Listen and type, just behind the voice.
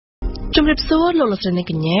ជំរាបសួរលោកលោកស្រីអ្នក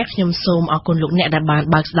កញ្ញាខ្ញុំសូមអរគុណលោកអ្នកដែលបាន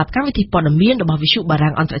បើកស្ដាប់កម្មវិធីព័ត៌មានរបស់វិទ្យុបា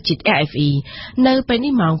រាំងអន្តរជាតិ RFI នៅពេល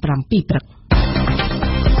នេះម៉ោង 7 ព្រឹក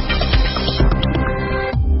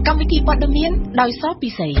កម្មវិធីព័ត៌មានដោយសពិ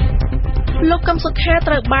សីលោកកឹមសុខា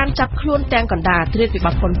ត្រូវបានចាប់ខ្លួនទាំងកណ្ដាលត្រៀតពីប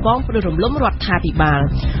ទប៉ុនប៉ងព្រឹករំលំរដ្ឋាភិបាល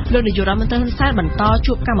លោកនាយករដ្ឋមន្ត្រីហ៊ុនសែនបន្ត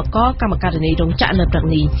ជួបកម្មការនីរោងចក្រនៅព្រឹក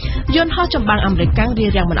នេះយន្តហោះចម្បាំងអាមេរិករា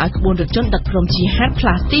រាំងមិនឲ្យក្បួនរថយន្តដឹកព្រំជីហាតផ្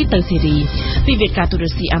លាស់ទីទៅសេរីវិវាទការទូតរុ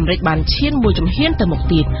ស្ស៊ីអាមេរិកបានឈានមួយជំហានទៅមុខ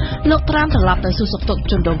ទៀតលោកត្រាំត្រឡប់ទៅសួរសុខទុក្ខ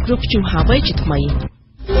ជនរងគ្រោះព្យុះហាវ៉េជាថ្មី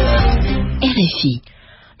RFI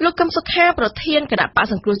លោកកឹមសុខាប្រធានគណៈបក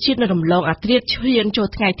សង្គ្រោះជាតិនៅរំលងអាត្រៀតឈានចូល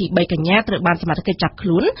ថ្ងៃទី 3 កញ្ញាត្រូវបានសមត្ថកិច្ចចាប់ខ្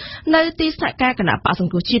លួននៅទីស្នាក់ការគណៈបកសង្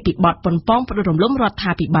គ្រោះជាតិពីបទប៉ុនប៉ងព្រឹករំលំរដ្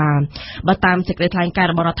ឋាភិបាលបើតាមសេចក្តីថ្លែងការ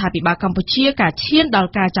ណ៍របស់រដ្ឋាភិបាលកម្ពុជាការឈានដល់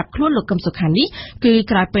ការចាប់ខ្លួនលោកកឹមសុខានេះគឺ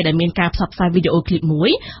ក្រោយពេលដែលមានការផ្សព្វផ្សាយវីដេអូឃ្លីបមួយ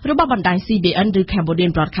របស់បណ្ដាញ CBN ឬ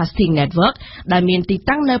Cambodian Broadcasting Network ដែលមានទី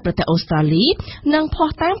តាំងនៅប្រទេសអូស្ត្រាលីនិងភ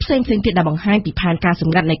ស្តុតាងផ្សេងៗទៀតដែលបង្ហាញពីផែនការស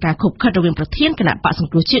ម្ងាត់នៃការខុបខិតរវាងប្រធានគណៈបកសង្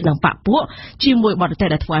គ្រោះជាតិនិងបកពួកជាមួយបដិសេធ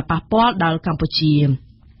ដែលធ្វើឲ្យប៉ះពាល់ដល់កម្ពុជា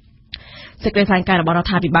សេចក្តីថ្លែងការណ៍របស់រដ្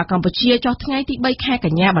ឋាភិបាលកម្ពុជាចុះថ្ងៃទី 3 ខែក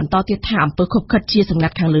ញ្ញាបន្តទៀតថាអំពើខុបខិតជាសម្ងា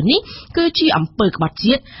ត់ខាងលើនេះគឺជាអំពើក្បត់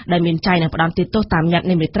ជាតិដែលមានចែងនឹងផ្ដន្ទាទោសតាមញត្តិ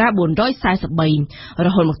នៃមាត្រា 443 រ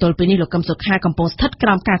ហូតមកទល់ពេលនេះលោកកឹមសុខាកំពុងស្ថិតក្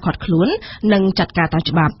រោមការឃាត់ខ្លួននិងចាត់ការតាម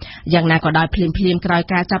ច្បាប់យ៉ាងណាក៏ដោយភ្លាមក្រោយ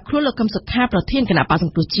ការចាប់ខ្លួនលោកកឹមសុខាប្រធានគណៈបកស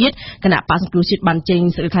ង្គ្រោះជាតិបានចេញ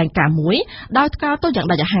សេចក្តីថ្លែងការណ៍មួយដោយថ្កោលទោសយ៉ាង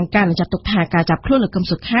ដាច់អហង្ការនិងចាត់ទុកថាការចាប់ខ្លួនលោកកឹម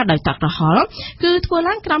សុខាដោយតក់ក្រហល់គឺធ្វើ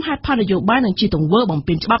ឡើងក្រោមហេតុផលនយោបាយនិងជាទង្វើបំ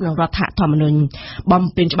ពានច្បាប់និងរដ្ឋធម្មនុញ្ញបំ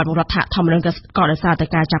ពេញច្បាប់រដ្ឋធម្មនុញ្ញក៏ដោយសារតែ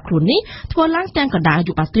ការចាប់ខ្លួននេះធ្វើឡើងទាំងកណ្ដាល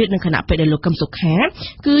យុវត្រៀតនិងគណៈពេលដែលលោកកឹមសុខា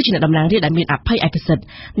គឺជាអ្នកតំណាងរាស្ត្រដែលមានអភ័យឯកសិទ្ធិ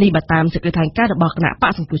នេះបើតាមសេចក្តីថ្លែងការណ៍របស់គណៈប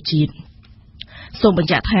កសង្គ្រោះជាតិសូមបញ្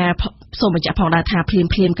ជាក់ផងដែរថាភ្លាម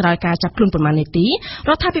ក្រោយការចាប់ខ្លួនប្រមាណនាទី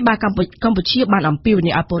រដ្ឋាភិបាលកម្ពុជាបានអំពាវ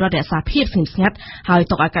នាវឲ្យពលរដ្ឋរក្សាភាពស្ងៀមស្ងាត់ហើយ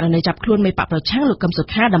ទុកឲ្យករណីចាប់ខ្លួនមេបកប្រឆាំងលោកកឹមសុ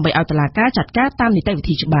ខាដើម្បីឲ្យតុលាការចាត់ការតាមនីតិវិ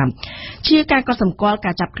ធីច្បាប់ជាការកត់សម្គាល់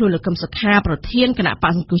ការចាប់ខ្លួនលោកកឹមសុខាប្រធានគណៈប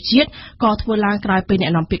កសង្គ្រោះជាតិក៏ធ្វើឡើងក្រោយពេលអ្ន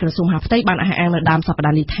កនាំពាក្យក្រសួងមហាផ្ទៃបានអះអាងនៅដើមសប្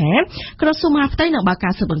តាហ៍នេះថាក្រសួងមហាផ្ទៃនឹងបើកកា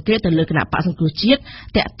រស៊ើបអង្កេតទៅលើគណៈបកសង្គ្រោះជាតិ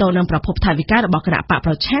ទាក់ទងនឹងប្រភពថវិការបស់គណៈបក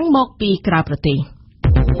ប្រឆាំងមកពីក្រៅប្រទេស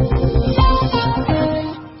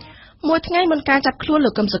មួយថ្ងៃមុនការចាប់ខ្លួនលោ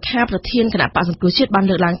កកឹមសុខាប្រធានគណៈបកសង្គ្រោះជាតិបាន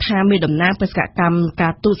លើកឡើងថាមេតំណាងបេសកកម្មកា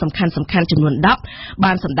រទូតសំខាន់ចំនួន10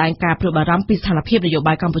បានសម្ដែងការព្រួយបារម្ភពីស្ថានភាពនយោ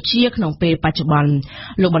បាយកម្ពុជាក្នុងពេលបច្ចុប្បន្ន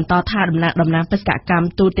លោកបន្តថាតំណាងបេសកកម្ម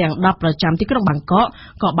ទូតទាំង10ប្រចាំទីក្រុងបាងកក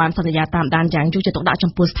ក៏បានសន្យាតាមដានយ៉ាងយកចិត្តទុកដាក់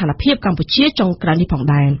ចំពោះស្ថានភាពកម្ពុជាចុងក្រោយនេះផង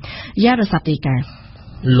ដែរយ៉ារ៉ាសាទីកា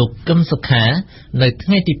លោកកឹមសុខានៅថ្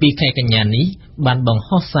ងៃទី 2 ខែកញ្ញានេះបានបង្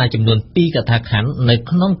ហោះសារចំនួន 2 កថាខណ្ឌនៅ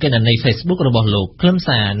ក្នុងគណនី Facebook របស់លោកខ្លឹម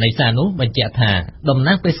សារនៃសារនោះបញ្ជាក់ថាតំ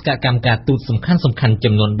ណាងបេសកកម្មការទូតសំខាន់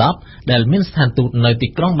ចំនួន10ដែលមានស្ថានទូតនៅទី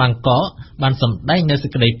ក្រុងបាងកកបានសម្ដែងនូវសេច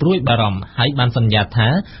ក្តីព្រួយបារម្ភហើយបានសន្យាថា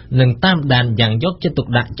នឹងតាមដានយ៉ាងយកចិត្តទុក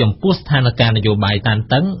ដាក់ចំពោះស្ថានភាពនយោបាយតាន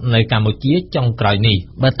តឹងនៅកម្ពុជាចុងក្រោយនេះ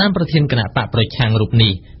បើតាមប្រធានគណៈបកប្រឆាំងរូប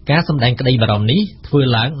នេះការសម្ដែងក្តីបារម្ភនេះធ្វើ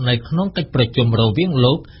ឡើងនៅក្នុងកិច្ចប្រជុំរវាង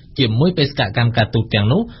លោកជាមួយបេសកកម្មការទូតទាំង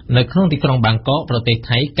នោះនៅក្នុងទីក្រុងបាងកកប្រទេស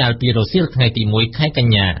ថៃកាលពីរសៀលថ្ងៃទី 1 ខែក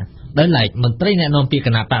ញ្ញាដោយឡែកមន្ត្រីអ្នកនាំពាក្យគ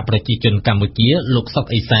ណៈបកប្រជាជនកម្ពុជាលោកសុក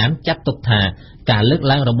អេសានចាត់ទុកថាការលើក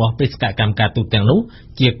ឡើងរបស់បេសកកម្មការទូតទាំងនោះ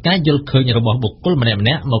ជាការយល់ឃើញរបស់បុគ្គលម្នាក់ៗ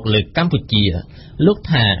មកលើកម្ពុជាលោក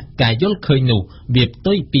ថាការយល់ឃើញនោះវាផ្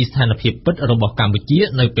ទុយពីស្ថានភាពពិតរបស់កម្ពុជា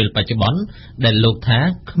នៅពេលបច្ចុប្បន្នដែលលោកថា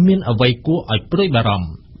គ្មានអ្វីគួរឲ្យព្រួយបារម្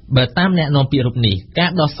ភបើតាមអ្នកនាំពាក្យរូបនេះការ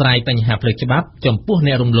ដោះស្រាយបញ្ហាផ្លូវច្បាប់ចំពោះ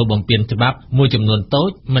អ្នករំលោភបំពានច្បាប់មួយចំនួនតូច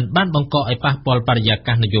មិនបានបង្កឲ្យប៉ះពាល់បរិយា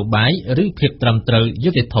កាសនយោបាយឬភាពត្រឹមត្រូវយុ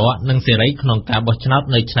ត្តិធម៌និងសេរីក្នុងការបោះឆ្នោត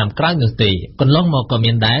នៅឆ្នាំក្រោយនោះទេកន្លងមកក៏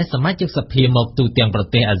មានដែរសមាជិកសភាមកទូទាំងប្រ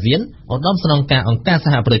ទេសអាស៊ានឧត្តមស្នងការអង្គការស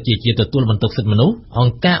ហប្រជាជាតិទទួលបន្ទុកសិទ្ធិមនុស្សអ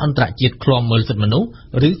ង្គការអន្តរជាតិឃ្លាំមើលសិទ្ធិមនុស្ស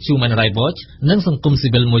ឬ Human Rights Watch និងសង្គមស៊ី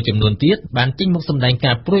វិលមួយចំនួនទៀតបានចេញមុខសម្ដែង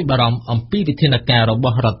ការព្រួយបារម្ភអំពីវិធានការរប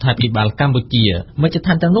ស់រដ្ឋាភិបាលកម្ពុជាមជ្ឈដ្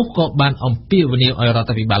ឋានទាំងនោះក៏បានអំពាវនាវឲ្យរដ្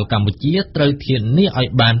ឋាភិបាលកម្ពុជាត្រូវធានាឲ្យ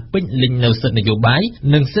បានពេញលេញនូវសិទ្ធិនយោបាយ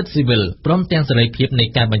និងសិទ្ធិស៊ីវិលព្រមទាំងសេរីភាពនៃ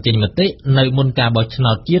ការបញ្ចេញមតិនៅមុនការបោះឆ្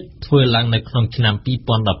នោតជាតិធ្វើឡើងនៅក្នុងឆ្នាំ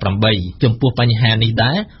2018ចំពោះបញ្ហានេះ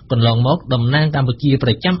ដែរកន្លងមកតំណាងកម្ពុជាប្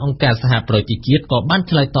រចាំអង្គការសហប្រជាជាតិក៏បាន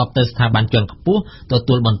ឆ្លើយតបទៅស្ថាប័នជាន់ខ្ពស់ទ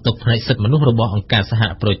ទួលបន្ទុកផ្នែកសិទ្ធិមនុស្សរបស់អង្គការសហ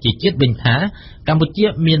ប្រជាជាតិវិញថាកម្ពុជា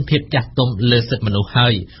មានភាពចាស់ទុំលើសិទ្ធិមនុស្សហើ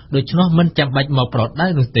យដូច្នោះមិនចាំបាច់មកប្រដៅ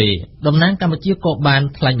នោះទេតំណាងកម្ពុជាក៏បាន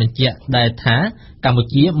ថ្លែងបញ្ជាក់ដែរថាកម្ពុ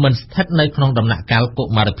ជាមិនស្ថិតនៅក្នុងដំណាក់កាលកុ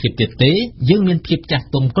មារភាពទៀតទេយើងមានភាពចាស់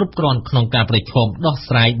ទុំគ្រប់គ្រាន់ក្នុងការប្រឈមដោះ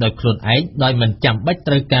ស្រាយដោយខ្លួនឯងដោយមិនចាំបាច់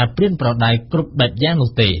ត្រូវការព្រៀនប្រដៅគ្រប់បែបយ៉ាងនោះ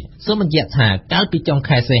ទេសូមបញ្ជាក់ថាកាលពីចុង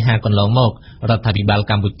ខែសី ហាកន្លងមករដ្ឋាភិបាល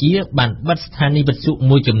កម្ពុជាបានបិទស្ថានីយ៍វិទ្យុ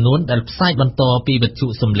មួយចំនួនដែលផ្សាយបន្តពីវិទ្យុ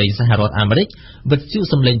សំឡេងសហរដ្ឋអាមេរិកវិទ្យុ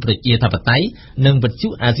សំឡេងប្រជាធិបតេយ្យនិងវិទ្យុ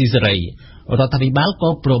អាស៊ីសេរីរដ្ឋាភិបាលក៏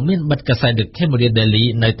ព្រមមានបិទកាសែត The Cambodia Daily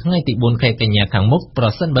នៅថ្ងៃទី4 ខែកញ្ញាខាងមុខប្រ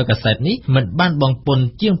សិនបើកាសែតនេះមិនបានបង់ពន្ធ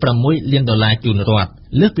ជាង$6 លានជូនរដ្ឋ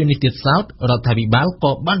លើសពីនេះទៀតសោតរដ្ឋាភិបាល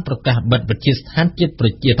ក៏បានប្រកាសបិទវិទ្យាស្ថានជាតិប្រ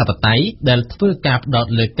ជាធិបតេយ្យដែលធ្វើការផ្ដោត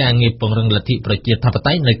លើការងារពង្រឹងលទ្ធិប្រជាធិប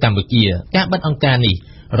តេយ្យនៅកម្ពុជាការបិទអង្គការនេះ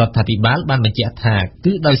រដ្ឋាភិបាលបានបញ្ជាក់ថា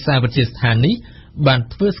គឺដោយសារវិទ្យាស្ថាននេះបាន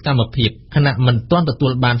ធ្វើសកម្មភាពខណៈមិនទាន់ទទួ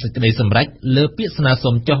លបានសេចក្តីសម្រេចលើពាក្យស្នើ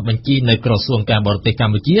សុំចុះបញ្ជីនៅក្រសួងការបរទេសក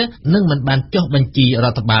ម្ពុជានិងមិនបានចុះបញ្ជីរ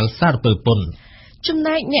ដ្ឋបាលសារពើពន្ធចំ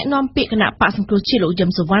ណែកអ្នកនាំពាក្យគណៈបកសង្គ្រោះជាតិលោកយឹម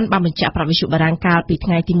សុវណ្ណបានបញ្ជាក់ប្រាប់វិទ្យុបារាំងកាលពីថ្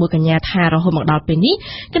ងៃទី1 កញ្ញាថារហូតមកដល់ពេលនេះ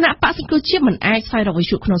គណៈបកសង្គ្រោះជាតិមិនអាចស្វែងរកវិទ្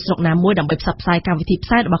យុក្នុងស្រុកណាមួយដើម្បីផ្សព្វផ្សាយកម្មវិធីផ្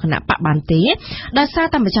សាយរបស់គណៈបកបានទេដោយសារ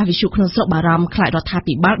តែម្ចាស់វិទ្យុក្នុងស្រុកបារម្ភខ្លាចរដ្ឋា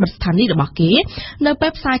ភិបាលបិទស្ថានីយ៍របស់គេនៅពេ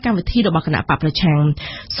លផ្សាយកម្មវិធីរបស់គណៈបកប្រឆាំង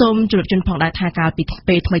សូមជម្រាបជូនផងដែរថាកាលពី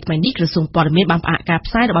ពេលថ្មីៗនេះក្រសួងព័ត៌មានបានផ្អាកការ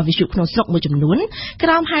ផ្សាយរបស់វិទ្យុក្នុងស្រុកមួយចំនួនក្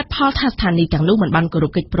រោមហេតុផលថាស្ថានីយ៍ទាំងនោះមិនបានគោរ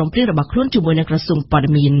ពកិច្ចព្រមព្រៀងរបស់ខ្លួនជាមួយនឹងក្រសួងព័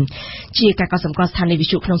ត៌មានជាការកត់សម្គាល់ស្ថានីយ៍វិ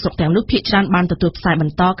ទ្យុក្នុងស្រុកទាំងនោះភាគច្រើនបានទទួលផ្សាយប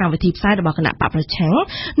ន្តកម្មវិធីផ្សាយរបស់គណៈបកប្រឆាំង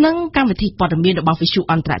និងកម្មវិធីព័ត៌មានរបស់វិទ្យុ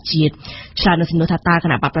អន្តរជាតិឆ្លើយនឹងសំណួរថាតើគ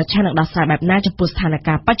ណៈបកប្រឆាំងនឹងដោះស្រាយបែបណាចំពោះស្ថាន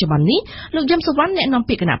ភាពបច្ចុប្បន្ននេះលោកយឹមសុវណ្ណអ្នកនាំ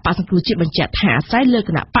ពាក្យគណៈបកសង្គ្រោះជាតិបញ្ជាក់ថាអាស្រ័យលើ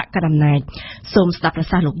គណៈបកកណ្ដាលអំណាចសូមស្ដាប់ប្រ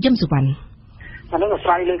សាសន៍លោកយឹមសុវណ្ណអានោះអាស្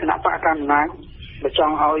រ័យលើគណៈបកកណ្ដាលអំណាចបើច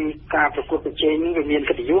ង់ឲ្យការប្រកួតប្រជែងនេះវាមាន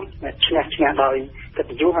កិត្តិយសឈ្នះដោយកិត្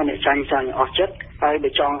តិយសហើយអ្នកចាញ់អស់ចិត្តហើយបើ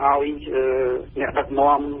ចង់ឲ្យអ្នកដឹក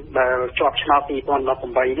នាំដែលជាប់ឆ្នោត2018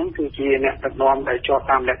ហ្នឹងគឺជាអ្នកដឹកនាំដែលជាប់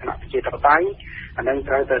តាមលក្ខណៈប្រជាធិបតេយ្យអានឹង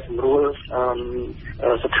ត្រូវតែសម្រួល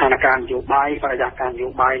ស្ថានភាពនយោបាយបរិយាកាសនយោ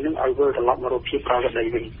បាយនឹងឲ្យវិលត្រឡប់មករកភាពប្រក្រតី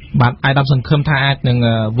វិញបាទអាយដាមសង្ឃឹមថាអាចនឹង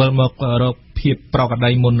វិលមករកភាពប្រក្រ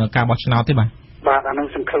តីមុនការបោះឆ្នោតទេបាទអានឹង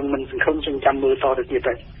សង្ឃឹមមិនសង្ឃឹមចឹងចាំមើលតទៅទៀត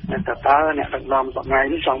ទៅតើអ្នកដឹកនាំថ្ងៃ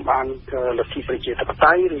នេះចង់បានលទ្ធិប្រជាធិប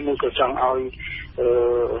តេយ្យឬមួយក៏ចង់ឲ្យ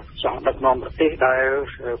ចង់ដឹកនាំប្រទេសដែល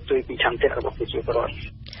ផ្ទុយពីឆន្ទៈរបស់ប្រជាពលរដ្ឋ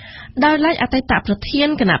ដោយឡែកអតីតប្រធាន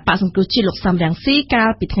គណៈបកសង្គ្រោះជាតិលោកសំរងស៊ីកាល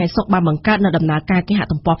ពីថ្ងៃសុក្របានបង្កើតនៅដំណើរការគេហ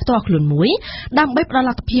ទំព័រផ្ទាល់ខ្លួនមួយដើម្បីផ្ដល់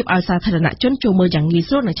លទ្ធភាពឲ្យសាធារណជនចូលមើលយ៉ាងងាយ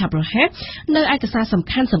ស្រួលនិងឆាប់រហ័សនៅឯកសារសំ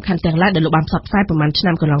ខាន់ទាំងឡាយដែលលោកបានផ្សព្វផ្សាយប្រមាណឆ្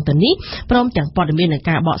នាំកន្លងទៅនេះព្រមទាំងព័ត៌មាននិង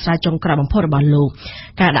ការបកស្រាយចុងក្រោយបំផុតរបស់លោក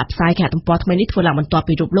ការដាក់ផ្សាយគេហទំព័រថ្មីនេះធ្វើឡើងបន្ទាប់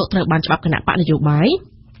ពីរូបលោកត្រូវបានច្បាប់គណៈបកនយោបាយ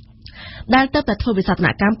ដែលទៅតែធ្វើវិសាស្ត្រន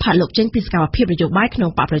កម្មផាត់លោកចេញពីសកម្មភាពនយោបាយក្នុង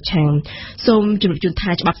បកប្រឆាំងសូមជម្រាបជូន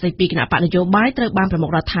ថាច្បាប់ស្តីពីគណៈបកនយោបាយត្រូវបានប្រមុខ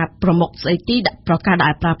រដ្ឋាភិបាលប្រមុខស្តីទីដាក់ប្រកាសដា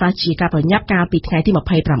ក់ប្រើប្រាស់ជាការប្រញាប់កាលពីថ្ងៃទី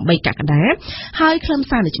28 កក្កដាហើយខ្លឹម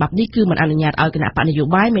សារនៃច្បាប់នេះគឺមិនអនុញ្ញាតឲ្យគណៈបកនយោ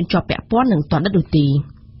បាយមានជាប់ពាក់ព័ន្ធនឹងតនដិតនោះទេ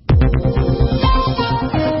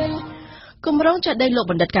គម្រោងចាត់ដីលោក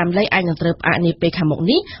បណ្ឌិតកាមលីអាចនឹងត្រូវផ្អាកនាពេលខាងមុខ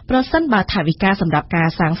នេះប្រសិនបើថវិកាសម្រាប់ការ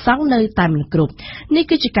សាងសង់នៅតែមិនគ្រប់នេះ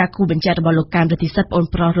គឺជាការគូបញ្ជាក់របស់លោកកាមរិទ្ធិសិទ្ធប្អូន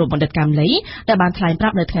ប្រុសលោកបណ្ឌិតកាមលីដែលបានថ្លែងប្រា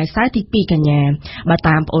ប់នៅថ្ងៃសៅរ៍ទី2 កញ្ញាបើ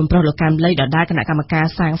តាមប្អូនប្រុសលោកកាមលីដដែលគណៈកម្មការ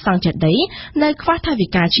សាងសង់ចាត់ដីនៅខ្វះថវិ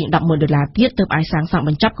កាជាង$10,000ទៀតទើបអាចសាងសង់ប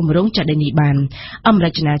ញ្ចប់គម្រោងចាត់ដីនេះបានអមរ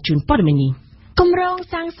ជនាជូនព័ត៌មាននេះគម្រោង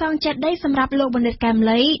សាងសង់ចេតិយសម្រាប់លោកបណ្ឌិតកែម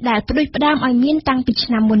លីដែលផ្ដួចផ្ដើមឲ្យមានតាំងពីឆ្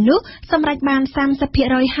នាំមុននោះសម្រេចបាន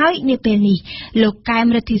 30% ហើយនាពេលនេះលោកកែម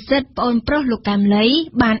រិទ្ធិសិទ្ធប្អូនប្រុសលោកកែមលី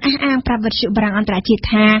បានអះអាងប្រាប់វិទ្យុបារាំងអន្តរជាតិ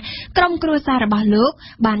ថាក្រុមគ្រួសាររបស់លោក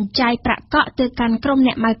បានចាយប្រាក់កក់ទៅកាន់ក្រុម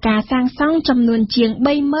អ្នកម៉ៅការសាងសង់ចំនួនជាង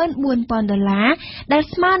$34,000ដែល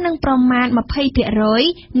ស្មើនឹងប្រមាណ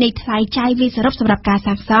 20% នៃថ្លៃចាយវាសរុបសម្រាប់ការ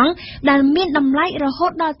សាងសង់ដែលមានតម្លៃរហូ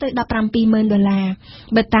តដល់ទៅ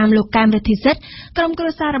$17,000បើតាមលោកកែមរិទ្ធិសិទ្ធក្រុមគ្រួ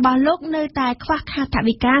សាររបស់លោកនៅតែខ្វះខាតថ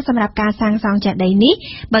វិកាសម្រាប់ការសាងសង់ចេតិយនេះ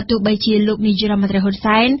បើទោះបីជាលោកនាយរដ្ឋមន្ត្រីហ៊ុន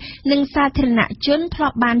សែននិងសាធារណជនធ្លា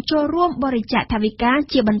ប់បានចូលរួមបរិច្ចាគថវិកា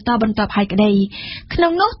ជាបន្តបន្ទាប់ហើយក្តីក្នុ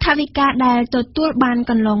ងនោះថវិកាដែលទទួលបាន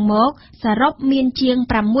កន្លងមកសរុបមានជាង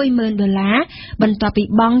$60,000បន្ទាប់ពី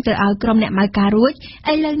បង់ទៅឲ្យក្រុមអ្នកម៉ៅការរួច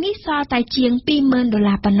ឥឡូវនេះសល់តែជាង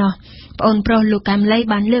$20,000ប៉ុណ្ណោះប្អូនប្រុសលោកកែមលី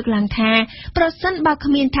បានលើកឡើងថាប្រសិនបើ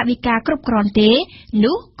គ្មានថវិកាគ្រប់គ្រាន់ទេ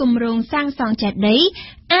នោះគម្រោងសាងសង់ចេតិយ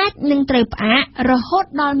អាចនឹងត្រូវផ្អាករហូត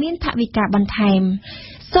ដល់មានថវិកាបន្ថែម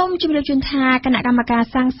សូមជម្រាបជូនថាគណៈកម្មការ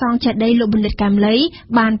សាងសង់ចេតិយលោកបណ្ឌិតកែមលី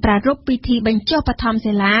បានប្រារព្ធពិធីបញ្ចុះបឋម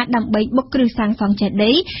សិលាដើម្បីបុកគ្រឹះសាងសង់ចេ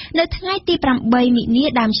តិយនៅថ្ងៃទី8 មិនិនា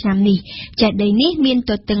ដើមឆ្នាំនេះចេតិយនេះមាន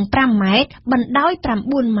ទទឹង5 ម៉ែត្របណ្ដោយ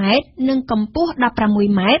9 ម៉ែត្រនិងកម្ពស់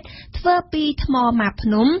16 ម៉ែត្រធ្វើពីថ្មម៉ាបភ្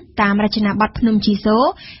នំតាមរចនាបថភ្នំជីសូ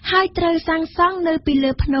ហើយត្រូវសាងសង់នៅពី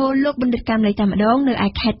លើភ្នូរលោកបណ្ឌិតកែមលីតែម្ដងនៅឯ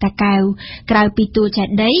ខេត្តតាកែវក្រៅពីតួចេ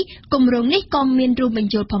តិយគម្រោងនេះក៏មានរួមប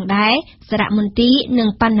ញ្ចូលផងដែរសារមន្ទីរនិង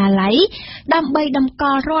បណ្ណាល័យដើម្បីតម្ក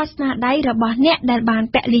ល់រាល់ស្នាដៃរបស់អ្នកដែលបាន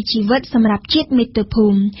ពលីជីវិតសម្រាប់ជាតិមាតុភូ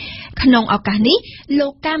មិក្នុងឱកាសនេះលោ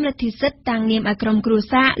កកាមរដ្ឋិសិទ្ធតាំងនាមឲ្យក្រុមគ្រួ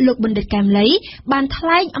សារលោកបណ្ឌិតកែមលីបានថ្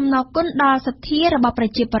លែងអំណរគុណដល់សទ្ធារបស់ប្រ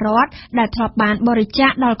ជាពលរដ្ឋដែលធ្លាប់បានបរិច្ចា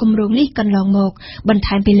គដល់គម្រោងនេះកន្លងមកបន្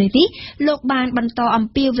ថែមពីលើនេះលោកបានបន្តអំ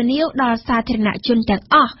ពាវនាវដល់សាធារណជនទាំង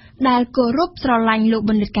អស់ដែលគោរពស្រឡាញ់លោក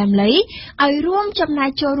បណ្ឌិតកែមលីឲ្យរួមចំណែក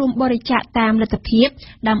ចូលរួមបរិច្ចាគតាមលទ្ធភាព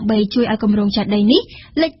ដើម្បីជួយឲ្យគម្រោងចាត់ដីនេះ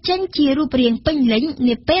លេចចេញជារូបរាងពេញលេញ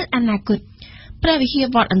នាពេលអនាគតព្រះវិហារ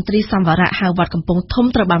វត្តឥន្ទ្រីសម្វរៈហៅវត្តកំពង់ធំ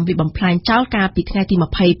ត្រូវបានវិបំផ្លាញចោលកាលពីថ្ងៃទី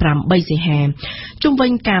28សីហាជុំវិ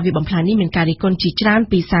ញការវិបំផ្លាញនេះមានការរិះគន់ជាច្រើន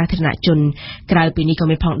ពីសាធារណជនក្រៅពីនេះក៏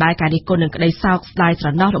មានផងដែរការរិះគន់នឹងក្តីសោកស្ដាយស្រ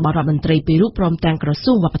ណោះរបស់រដ្ឋមន្ត្រីពីររូបព្រមទាំងក្រ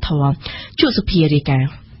សួងវប្បធម៌ជួសុភារាយការ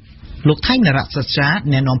ណ៍លោកថៃនរៈសិក្សា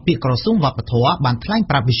អ្នកនាំពាក្យក្រសួងវប្បធម៌បានថ្លែង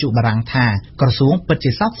ប្រាប់វិទ្យុបារាំងថាក្រសួងពិត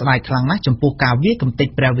ជាសោកស្ដាយខ្លាំងណាស់ចំពោះការវាយកំទេច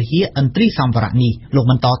ព្រះវិហារឥន្ទ្រីសម្វរៈនេះលោក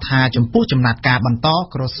បន្តថាចំពោះចំណាត់ការបន្ត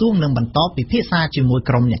ក្រសួងនឹងបន្តពិភាក្សាជាមួយ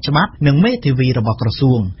ក្រុមអ្នកច្បាប់និងមេធាវីរបស់ក្រ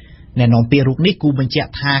សួងអ្នកនាំពាក្យរូបនេះគូបញ្ជាក់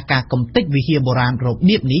ថាការកំទេចវិហារបុរាណរ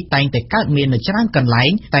បៀបនេះតែងតែកើតមាននៅច្រើនកន្លែ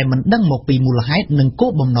ងតែមិនដឹងមកពីមូលហេតុនិងគោ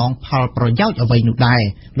លបំណងផលប្រយោជន៍អ្វីនោះដែរ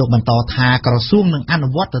លោកបន្តថាក្រសួងនឹងអនុ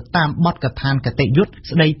វត្តទៅតាមបទកថាគតិយុត្ត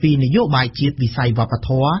ស្ដីពីនយោបាយជាតិវិស័យវប្បធ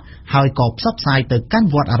ម៌ហើយក៏ផ្សព្វផ្សាយទៅកាន់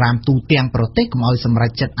វត្តអារាមទូទាំងប្រទេសកុំឲ្យសម្រេ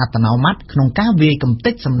ចចិត្តអត្តនោម័តក្នុងការវាយកំ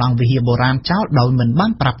ទេចសំណង់វិហារបុរាណចោលដោយមិនបា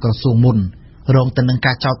នប្រាប់ក្រសួងមុនរងទៅនឹង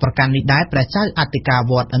ការចោទប្រកាន់នេះដែរព្រះចៅអធិការ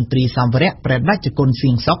វត្តឥន្ទ្រីសម្វរៈព្រះតេជគុណសៀ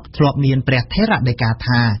ងសុខធ្លាប់មានព្រះថេរដីកា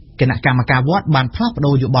ថាគណៈកម្មការវត្តបានផ្លាស់ប្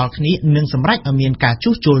ដូរយោបល់គ្នានិងសម្រេចឲ្យមានការ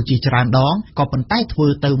ជួសជុលជាច្រើនដងក៏ប៉ុន្តែធ្វើ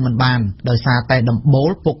ទៅមិនបានដោយសារតែដំបូ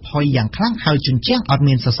លពុកផុយយ៉ាងខ្លាំងហើយជញ្ជាំងអត់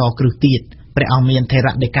មានសសរគ្រឹះទៀតព្រះអង្គមានថេរ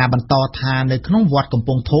ដីកាបន្តថានៅក្នុងវត្តកំព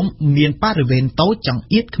ង់ធំមានបរិវេណតូចចង្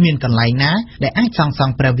អៀតគ្មានកន្លែងណាដែលអាចសាងស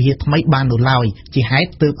ង់ព្រះវិហារថ្មីបាននោះឡើយជាហេតុ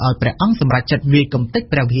ទើបឲ្យព្រះអង្គសម្រេចចិត្តវាយកំទេច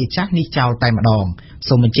ព្រះវិហារចាស់នេះចោលតែម្ដង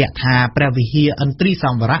សូមបញ្ជាក់ថាព្រះវិហារឥន្ទ្រីស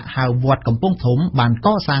ម្វរៈហៅវត្តកំពង់ធំបានក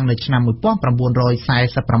សាងនៅឆ្នាំ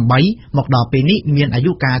1948មកដល់ពេលនេះមានអា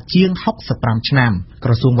យុកាលជាង65ឆ្នាំក្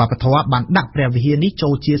រសួងវប្បធម៌បានដាក់ព្រះវិហារនេះចូ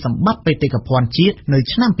លជាសម្បត្តិបេតិកភណ្ឌជាតិនៅ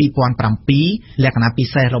ឆ្នាំ2007លក្ខណៈពិ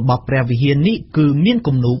សេសរបស់ព្រះវិហារនេះគឺមាន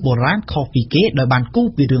គំនូរបុរាណខុសពីគេដោយបានគូរ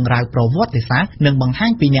ពីរឿងរ៉ាវប្រវត្តិសាស្ត្រនិងបង្ហា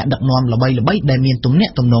ញពីអ្នកដឹកនាំល្បីៗដែលមានទំនា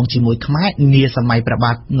ក់ទំនងជាមួយខ្មែរនាសម័យព្រះ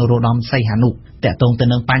បាទនរោត្តមសីហនុតកតងទៅ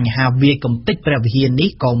នឹងបញ្ហាវាយកំទេចព្រះវិហារនេះ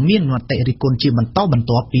ក៏មានមតិរិះគន់ជាបន្តបន្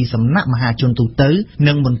ទាប់ពីសំណាក់មហាជនទូទៅ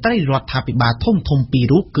និងមន្ត្រីរដ្ឋាភិបាលធំៗពីរ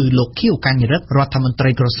រូបគឺលោកខៀវកញ្ញរិទ្ធរដ្ឋមន្ត្រី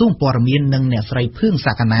ក្រសួងព័ត៌មាននិងអ្នកស្រីភឿងស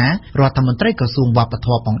ក្កណារដ្ឋមន្ត្រីក្រសួងវប្បធ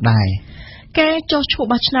ម៌ផងដែរការចុះឈ្មោះ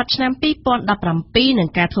បោះឆ្នោតឆ្នាំ2017និង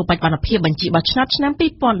ការធ្វើបច្ចុប្បន្នភាពបញ្ជីបោះឆ្នោតឆ្នាំ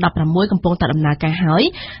2016កំពុងតែដំណើរការហើ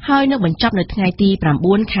យនឹងបញ្ចប់នៅថ្ងៃទី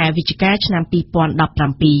9ខែវិច្ឆិកាឆ្នាំ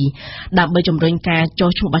2017ដើម្បីជំរុញការចុះ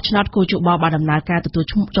ឈ្មោះបោះឆ្នោតគូជបបានដំណើរការទទួល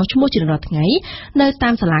ចុះឈ្មោះជារៀងរាល់ថ្ងៃនៅតា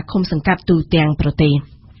មសាលាឃុំសង្កាត់ទូទាំងប្រទេស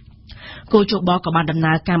គូជបក៏បានដំ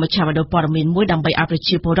ណើរការមជ្ឈមណ្ឌលព័ត៌មានមួយដើម្បីឲ្យប្រ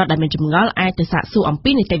ជាពលរដ្ឋដែលមានចម្ងល់អាចទៅសាកសួរអំ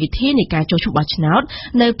ពីនីតិវិធីនៃការចុះឈ្មោះបោះឆ្នោត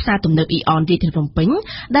នៅផ្សារទំនើបអ៊ីអនរាជធានីភ្នំពេញ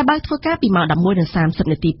ដែលបើកធ្វើការពីម៉ោង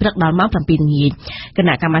 11:30 នាទីព្រឹកដល់ម៉ោង 7 ល្ងាចគ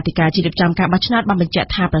ណៈកម្មាធិការជាតិរៀបចំការបោះឆ្នោតបានបញ្ជាក់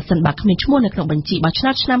ថាប្រសិនបើគ្មានឈ្មោះនៅក្នុងបញ្ជីបោះឆ្នោ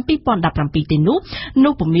តឆ្នាំ2017ទេ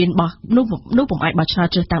នោះពុំអាចបោះឆ្នោត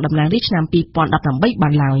ជ្រើសតាំងតំណាងរាស្ត្រឆ្នាំ2018បា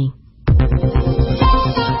នឡើយ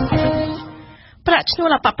ប្រាក់ឈ្នួល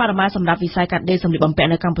អបបរមាសម្រាប់វិស័យកាត់ដេរសម្លៀកបំពាក់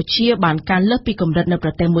នៅកម្ពុជាបានកើនលើសពីកម្រិតនៅប្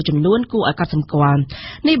រទេសមួយចំនួនគួរឲ្យកត់សម្គាល់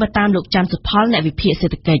នេះបើតាមលោកច័ន្ទសុផលអ្នកវិភាគសេ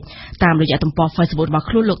ដ្ឋកិច្ចតាមរយៈទំព័រ Facebook របស់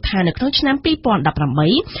ខ្លួនលោកថានៅក្នុងឆ្នាំ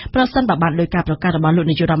2018ប្រសិនបើបានដោយការប្រកាសរបស់លោក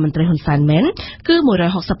នាយករដ្ឋមន្ត្រីហ៊ុនសែនមែនគឺ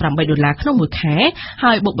$168ក្នុងមួយខែ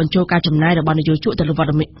ហើយបូកបញ្ចូលការចំណាយរបស់នយោជកទៅលើវត្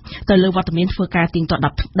តមានធ្វើការទៀងទាត់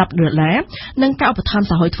$10និងការឧបត្ថម្ភ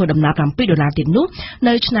សហគមន៍ធ្វើដំណើរ$7ទៀតនោះ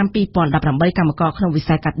នៅឆ្នាំ2018កម្មករក្នុងវិ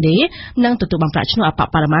ស័យកាត់ដេរនឹងទទួលបានប្រាក់ឈ្នួលអប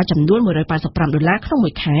បរមាចំនួន$185ក្នុងមួ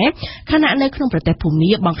យខែខណៈនៅក្នុងប្រទេសភូមា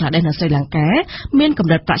បង់ក្លាដេសនិងស្រីលង្កាមានក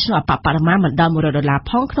ម្រិតប្រាក់ឈ្នួលអបបរមាមិនដល់$100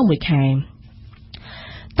ផងក្នុងមួយខែ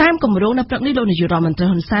តាមគម្រោងនៅព្រឹកនេះលោកនាយករដ្ឋមន្ត្រី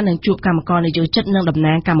ហ៊ុនសែននឹងជួបកម្មករនយោជិតនិងតំ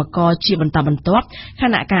ណាងកម្មករជាបន្តបន្ទាប់ខ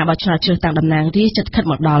ណៈការបោះឆ្នោតជ្រើសតាំងតំណាងរាស្ត្រជិតខិត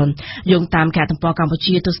មកដល់យោងតាមការទំព័រកម្ពុ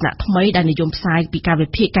ជាទស្សនៈថ្មីដែលនិយមផ្សាយពីការវិ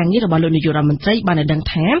ភាគការងាររបស់លោកនាយករដ្ឋមន្ត្រីបានឲ្យដឹង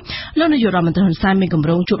ថាលោកនាយករដ្ឋមន្ត្រីហ៊ុនសែនមានគម្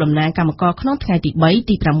រោងជួបតំណាងកម្មករក្នុងថ្ងៃទី3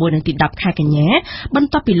ទី6និងទី10ខែកញ្ញាបន្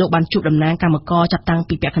ទាប់ពីលោកបានជួបតំណាងកម្មករចាប់តាំង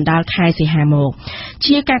ពីពាក់កណ្ដាលខែសីហាមក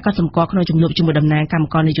ជាការកត់សម្គាល់ក្នុងជំនួបជាមួយតំណាងកម្ម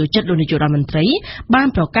ករនយោជិតលោកនាយករដ្ឋមន្ត្រីបាន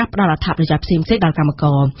ប្រកាសផ្តល់អត្ថប្រយោជន៍ផ្សេងៗដល់កម្មក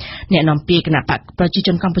រអ្នកនាំពាក្យគណៈបកប្រជាជ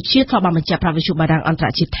នកម្ពុជាធ្លាប់បានបញ្ជាក់ប្រាប់វិទ្យុបារាំងអន្តរ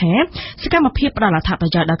ជាតិថាសកម្មភាពផ្តល់អត្ថប្រ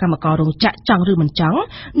យោជន៍ដល់កម្មកររោងចក្រចង់ឬមិនចង់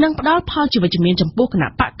និងផ្តល់ផលជាវិជ្ជមានចំពោះគណៈ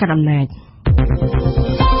បកកណ្ដាលអំណាច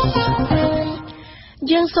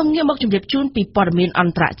យើងសូមងាកមកជម្រាបជូនពីព័ត៌មានអ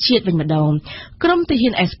ន្តរជាតិវិញម្ដងក្រុមទាហា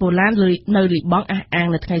នអេសប៉ូឡានៅលីបង់អះអា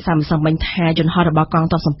ងនៅថ្ងៃ30មិញថាយន្តហោះរបស់កង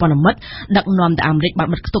ទ័ពសម្ព័ន្ធមិត្តដឹកនាំដោយអាមេរិកបា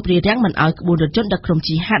នបិទគប់រារាំងមិនឲ្យក្បួនរថយន្តដឹកក្រុម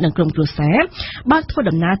ជីហាតនិងក្រុមគ្រួសារបើ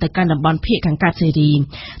កធ្វើដំណើរទៅកាន់តំបន់ភាគខាងកើតសេរី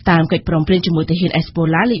តាមកិច្ចព្រមព្រៀងជាមួយទាហានអេស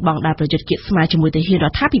ប៉ូឡាលីបង់ដែលប្រយុទ្ធគៀកស្មារជាមួយទាហានរ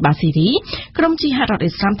ដ្ឋាភិបាលសេរីក្រុមជីហាតរដ្ឋអ៊ី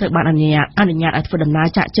ស្លាមត្រូវបានអនុញ្ញាតឲ្យធ្វើដំណើ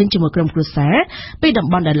រចាក់ចេញជាមួយក្រុមគ្រួសា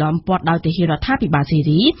រពីតំបន់ដែលล้อมព័ទ្ធដោយទាហានរដ្ឋាភិបាលសេ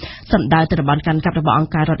រីសម្ដៅទៅតំបន់កាន់កាប់របស់អង្គ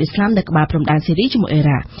ការរដ្ឋអ៊ីស្លាមនៅក្បែរព្រំដែនសេរីជាមួយ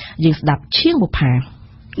អ៊ីរ៉ាក់យើងស្ដាប់ឈៀងបុផា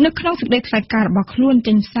នៅក្នុងសេចក្តីថ្លែងការណ៍របស់ខ្លួ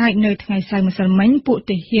នចេញផ្សាយនៅថ្ងៃសៅរ៍ម្សិលមិញពួក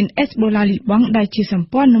ទាហានអេសបូឡាលីបង់ដែលជា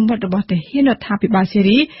សម្ព័ន្ធមិត្តរបស់ទាហានរដ្ឋាភិបាលសេ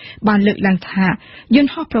រីបានលើកឡើងថាយន្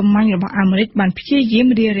តហោះប្រមាញ់របស់អាមេរិកបា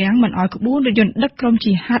នព្យាយាមរារាំងមិនឲ្យក្បួនរថយន្តដឹកក្រុ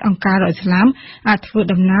មជីហាតអង្គការរដ្ឋឥស្លាមអាចធ្វើ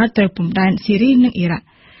ដំណើរទៅព្រំដែនសេរីនិងអ៊ី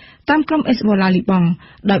រ៉ាក់តាមក្រុមអេសបូឡាលី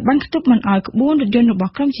បង់ដោយបានខ្ទប់មិនឲ្យក្បួនរថយន្តរ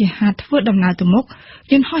បស់ក្រុមជីហាតធ្វើដំណើរទៅមុ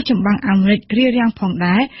ខយន្តហោះចម្បាំងអាមេរិករារាំងផង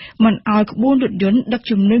ដែរមិនឲ្យក្បួនរថយន្តដឹ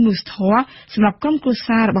កជំនួយមនុស្សធម៌សម្រាប់ក្រុ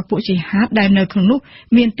មគ្រួសាររបស់ពួកជីហាតដែលនៅក្នុង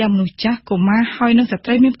នោះមានទាំងមនុស្សចាស់កុមារហើយនិ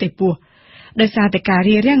ងស្ត្រីមានផ្ទៃពោះដោយសារតែការ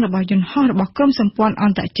រារាំងរបស់យន្តហោះរបស់ក្រុមសម្ព័ន្ធ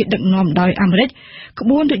អន្តរជាតិដឹកនាំដោយអាមេរិ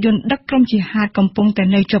កក្បួនរថយន្តដឹកក្រុមជីហាតកំពុងតែ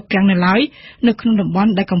នៅជាប់គាំងនៅឡើយនៅក្នុងតំ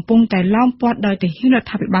បន់ដែលកំពុងតែឡោមព័ទ្ធដោយទាហានរដ្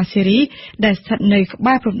ឋាភិបាលសេរីដែលស្ថិ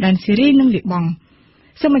តនៅក្បែរព្រំដែនសេរីនិងលី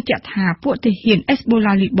បង់សូមបញ្ជាក់ថាពួកទាហានអេសបូ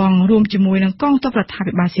ឡាលីបង់រួមជាមួយនឹងកងទ័ពរដ្ឋា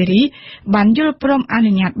ភិបាលសេរីបានយល់ព្រមអ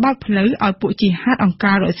នុញ្ញាតបើកផ្លូវឲ្យពួកជីហាតអង្គ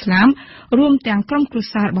ការរដ្ឋឥស្លាមរួមទាំងក្រុ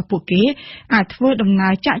មគ្រួសាររបស់ពួកគេអាចធ្វើដំណើ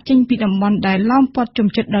រចាក់ចេញពីតំបន់ដែលឡោមព័ទ្ធ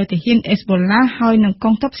ជុំជិតដោយទាហានអេសបូឡាហើយនិងក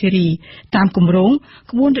ងទ័ពសេរីតាមគម្រោ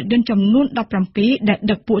ងក្បួនរថយន្តចំនួន17ដែ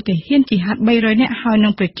លដឹកពួកទាហានជីហាត300នាក់ហើ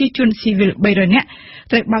យនិងប្រជាជនស៊ីវិល300នាក់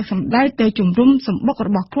ត្រូវបើកសម្ដៅទៅជំរុំសម្បុករប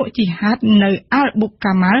ស់ពួកជីហាតនៅអាល់ប៊ុក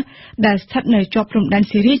កាម៉ាល់ដែលស្ថិតនៅជាប់ព្រំដែន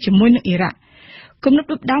សេរីជាមួយនឹងអ៊ីរ៉ាក់គំនិ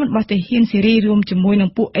តដុបដាមរបស់ទាហានសេរីរួមជាមួយនឹ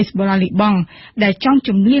ងពួកអេសបូឡាលីបង់ដែលចង់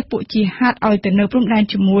ជំនះពួកជីហាតឲ្យទៅនៅព្រំដែន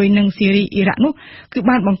ជាមួយនឹងសេរីអ៊ីរ៉ាក់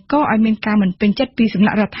នោះគឺបានបង្កឲ្យមានការមិនពេញចិត្តពីសំ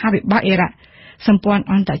ណាក់រដ្ឋាភិបាលអ៊ីរ៉ាក់សម្ព័ន្ធ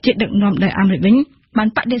អន្តរជាតិដឹកនាំដោយអាមេរិកវិញបា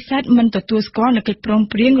នបដិសេធមិនទទួលស្គាល់នូវកិច្ចព្រម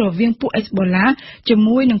ព្រៀងរវាងពួកអេ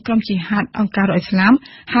សបូឡាជាមួយនឹងក្រុមជីហាតអង្គការរដ្ឋឥស្លាម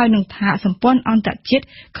ហើយនឹងថាសម្ព័ន្ធអន្ត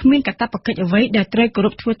រជាតិគ្មានកាតព្វកិច្ចអ្វីដែលត្រូវគោរ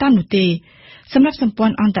ពធ្វើតាមនោះទេសម្រាប់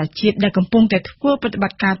សម្ព័ន្ធអន្តរជាតិដែលកំពុងតែធ្វើប្រតិ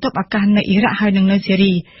បត្តិការទប់អាកាសនៅអ៊ីរ៉ាក់ហើយនិងនៅសេរី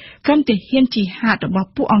ក្រុមទាហានជីហាតរ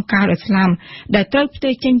បស់ពួកអង្គការរដ្ឋឥស្លាមដែលត្រូ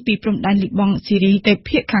វផ្ទេរចេញពីព្រំដែនលី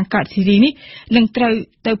បង់សេរីទៅភាគខាងកើតសេរីនេះនឹងត្រូ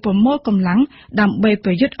វទៅប្រមូលកម្លាំងដើម្បីប្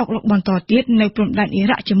រយុទ្ធអុកឡុកបន្តទៀតនៅព្រំដែន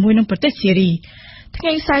អ៊ីរ៉ាក់ជាមួយនឹងប្រទេសសេរីថ្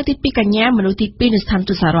ងៃសៅរ៍ទី2កញ្ញាមនុស្សទី2នៅស្ថា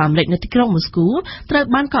នទូតសហរដ្ឋអាមេរិកនៅទីក្រុងមូស្គូត្រូ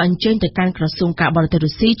វបានកោះអញ្ជើញទៅកាន់ក្រសួងការបរទេ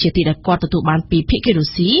សរុស្ស៊ីជាទីដែលគាត់ទទួលបានពីភាគីរុ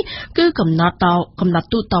ស្ស៊ីគឺកំណត់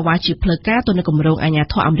ទូតតវ៉ាជាផ្លូវការទៅនឹងគម្រោងអាញា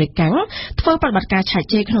ធរអាមេរិកកាំងធ្វើប្រតិបត្តិការឆែ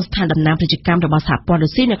កឆេរក្នុងស្ថានតំណាងពាណិជ្ជកម្មរបស់សហព័ន្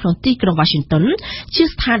ធរុស្ស៊ីនៅក្នុងទីក្រុង Washington ជា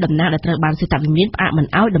ស្ថានតំណាងដែលត្រូវបានសេតវិមានផ្អាកមិ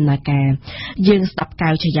នឲ្យដំណើរការយើ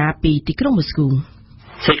ងស្ដាប់កៅឆាយាពីទីក្រុងមូស្គូ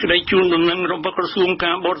សេចក្តីជូនដំណឹងរបស់ក្រសួ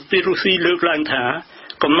ងការបរទេសរុស្ស៊ីលើកឡើងថា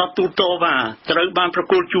កំណត់ទូតតវ៉ាត្រូវបានប្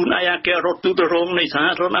រគល់ជូនឯកអគ្គរដ្ឋទូតរងនៃសហ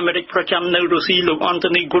រដ្ឋអាមេរិកប្រចាំនៅរុស្ស៊ីលោក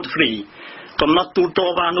Anthony Godfrey កំណត់ទូត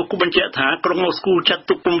តវ៉ានោះគូបញ្ជាក់ថាក្រុ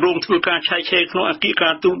ងមូស្គូចាត់ទុកគម្រោងធ្វើការឆែកឆេរក្នុងអគ្គ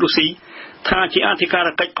ការទូតរុស្ស៊ីថាជាអធិកា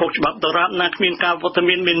រកិច្ចខុសច្បាប់ដរាបណាគ្មានការវត្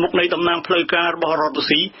តមានមុខនៃតំណាងផ្លូវការរបស់រដ្ឋរុស្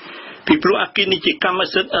ស៊ីពីព្រោះអគ្គនេះជាកម្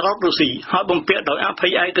មសិទ្ធិរដ្ឋរុស្ស៊ីហើយបំពាក់ដោយ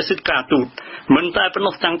អភ័យឯកសិទ្ធិការទូតមិនតែប៉ុណ្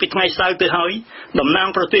ណោះតាំងពីថ្ងៃសៅរ៍ទៅហើយតំណា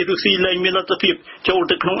ងប្រទេសរុស្ស៊ីលែងមានលទ្ធភាពចូល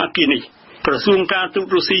ទៅក្នុងអគ្គនេះក្រសួងកា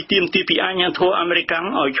រទូតរុស្ស៊ីទាមទារពីអាជ្ញាធរអាមេរិក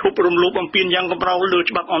ឲ្យឈប់រំលោភបំពានយ៉ាងកំរោ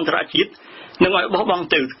លលើច្បាប់អន្តរជាតិនិងឲ្យបោះបង់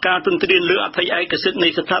ទៅការទន្ទ្រានលើអភ័យឯ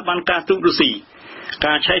កសិទ្ធិនៃស្ថាប័នការទូតរុស្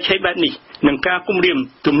ស៊ីការឆែកឆេរបែបនេះនិងការគំរា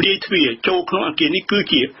មទម្លាយទ្វារចូលក្នុងអគារ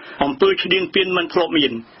នេះគឺជាអំពើឈ្លានពានមិនធ្លាប់មា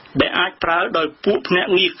នដែលអាចប្រើដោយពួ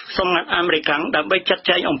កភ្នាក់ងារសម្ងាត់អាមេរិកដើម្បីចាត់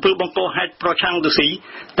ចែងអំពើបង្កហេតុប្រឆាំងរុស្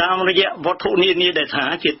ស៊ីតាមរយៈវត្ថុនានាដែ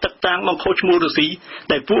លថាជាទឹកតាំងបង្ខុសឈ្មោះរុស្ស៊ី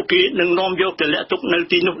ដែលពួកគេនឹងនាំយកទៅលាក់ទុ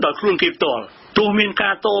កនៅទីនោះដោយខ្លួនគេផ្ទាល់ទោះមាន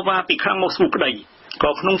ការតវ៉ាពីខាង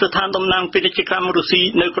ម៉ូស្គូក្តីក៏ក្នុងស្ថានតំណាងពាណិជ្ជកម្មរុស្ស៊ី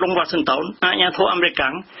នៅក្រុងវ៉ាស៊ីនតោនអាជ្ញាធរអាមេរិក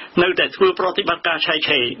នៅតែធ្វើប្រតិបត្តិការឆែក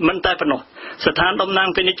ឆេរមិនតែប៉ុណ្ណោះស្ថា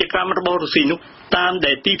នតំណាងពាណិជ្ជកម្មរបស់រុស្ស៊ីនោះតាម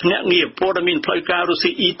ដែលទីភ្នាក់ងារព័ត៌មានផ្លូវការរុស្ស៊ី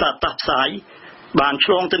អ៊ីតាតាផ្សាយបា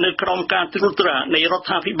នឆ្លងទៅនៅក្រោមការត្រួតត្រានៃ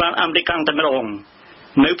រដ្ឋាភិបាលអាមេរិកតែម្ដ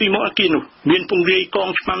ងនៅពីមុខអគារនោះមានពង្រាយកង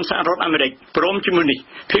ឆ្មាំសហរដ្ឋអាមេរិកព្រមជាមួយនេះ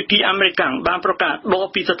ភាគីអាមេរិកបានប្រកាស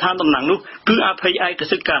ដកពីស្ថានតំណាងនោះគឺអភ័យឯ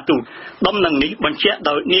កសិទ្ធិការទូតដំណឹងនេះបញ្ជាក់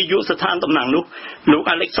ដោយនាយកស្ថានតំណាងនោះលោក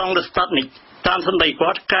Alexander Stadnik តាមសម្ដីគា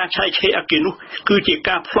ត់ការឆែកឆេរអគារនោះគឺជា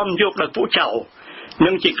ការប្លន់យកដោយពួកចៅ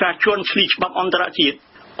និងជាការជន់ឈ្លីច្បាប់អន្តរជាតិ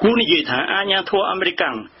គួរនិយាយថាអាជ្ញាធរអាមេរិ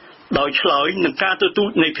កដោយឆ្លើយនឹងការទទូ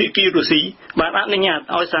ចនៃភាគីរុស្ស៊ីបានអនុញ្ញា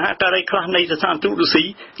តឲ្យសហការីខ្លះនៃស្ថានទូតរុស្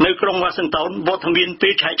ស៊ីនៅក្រុងវ៉ាស៊ីនតោនវត្តមា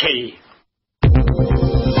នពេលឆែកឆេរ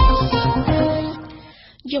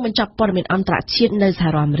យើងបញ្ចប់ព័ត៌មានអន្តរជាតិនៅសហ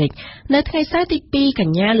រដ្ឋអាមេរិកនៅថ្ងៃសៅរ៍ទី2ក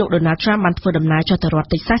ញ្ញាលោក Donald Trump បានធ្វើដំណើរចុះទៅរដ្ឋ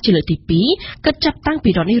Texas ជាលើកទី2គិតចាប់តាំងពី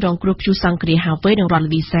រដ្ឋនេះរងគ្រោះព្យុះសង្គ្រាម Harvey និងរដ្ឋ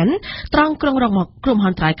Louisiana ត្រង់ក្រុងរងមកគ្រោះមហ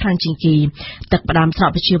ន្តរាយខ្លាំងជាងគេទឹកផ្ដាំស្រក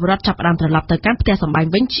ប្រជាពលរដ្ឋចាប់ផ្ដើមត្រឡប់ទៅកាន់ផ្ទះសម្បែង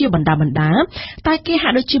វិញជាបណ្ដាតែគេហា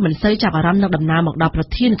ក់ដូចជាមិនសូវចាប់អារម្មណ៍នឹងដំណើរមកដល់ប្រ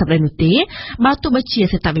ធានាធិបតីនោះទេបើទោះបីជា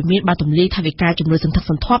សេតវិមានបានទម្លាយថវិកាជំនួយសន្ធឹក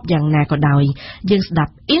សន្ធាប់យ៉ាងណាក៏ដោយយើងស្ដា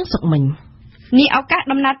ប់អៀងសុកមិញនេះឱកាស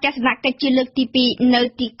ដំណើរទស្សនកិច្ចជាលើកទី2នៅ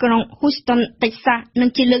ទីក្រុង Houston, Texas និង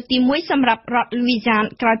ជាលើកទី1សម្រាប់រដ្ឋ Louisiana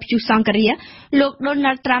ក្រោយព្យុះសង្គ្រាមលោក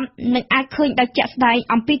Donald Trump នឹងអាចឃើញដោយជាក់ស្ដែង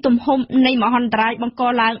អំពីទំហំនៃមហន្តរាយបង្ក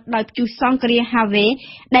ឡើងដោយព្យុះសង្គ្រាម Harvey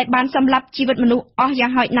ដែលបានសម្លាប់ជីវិតមនុស្សអស់យ៉ា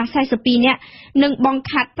ងហោចណាស់42នាក់និងបង្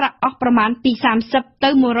ខាត់ប្រាក់អស់ប្រមាណពី30ទៅ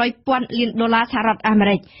100,000 លានដុល្លារសហរដ្ឋអាមេ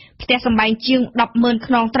រិកផ្ទះសម្បែងជាង 10,000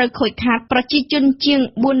 ខ្នងត្រូវខូចខាតប្រជាជនជាង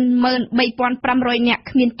 43,500 នាក់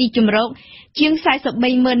គ្មានទីជម្រកជាង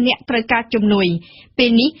 43,000 នាក់ត្រូវការជំនួយពេល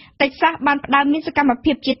នេះតិចសាសបានផ្ដើមមានសកម្ម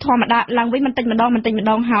ភាពជាធម្មតាឡើងវិញបន្តិចម្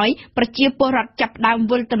ដងហើយប្រជាពលរដ្ឋចាប់ផ្ដើម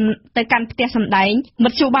វិលទៅកាន់ផ្ទះសម្បែងម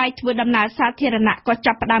ធ្យោបាយធ្វើដំណើរសាធារណៈក៏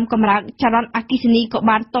ចាប់ផ្ដើមកម្រើកចរន្តអគ្គិសនីក៏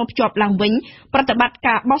បានតភ្ជាប់ឡើងវិញប្រតិបត្តិ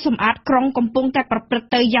ការបោសសម្អាតក្រុងកំពុងតែប្រព្រឹត្ត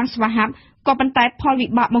ទៅយ៉ាងស្វាហាប់ក៏ប៉ុន្តែផលវិ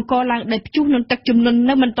បាកបង្កឡើងដោយព្យុះនិងទឹកជំនន់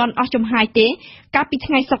នៅមិនទាន់អស់ចំហាយទេកាលពី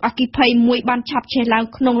ថ្ងៃសុក្រអគ្គិភ័យមួយបានឆាបឆេះឡើង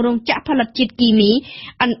ក្នុងរោងចក្រផលិតជាតិគីមី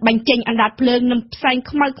បញ្ចេញអណ្ដាតភ្លើងនិងផ្សែង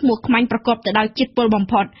ខ្មៅខ្មួខ្មាញ់ប្រកបទៅដោយជាតិពុលបំ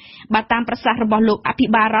ផុតបើតាមប្រសាសន៍របស់លោកអភិ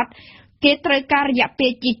បាលរដ្ឋគេត្រូវការរយៈពេ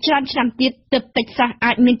លជាច្រើនឆ្នាំទៀតទើបតិចសាស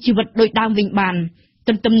អាចមានជីវិតដូចដើមវិញបានទ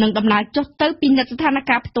ន្ទឹមនឹងដំណើរចុះទៅពិនិត្យស្ថាន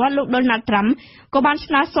ភាពផ្ទាល់លោក Donald Trump ក៏បាន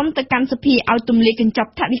ស្នើសុំទៅកាន់សភាឲ្យទម្លាយកញ្ច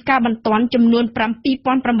ប់ថវិកាបន្ទាន់ចំនួន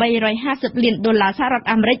 7,850 លានដុល្លារសហរដ្ឋ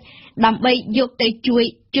អាមេរិកដើម្បីយកទៅជួយ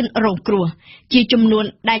ជនរងគ្រោះជាចំនួន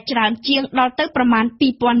ដែលច្រើនជាងដល់ទៅប្រមាណ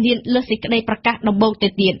 2,000 លានលើសេចក្តីប្រកាសដំបូងទៅ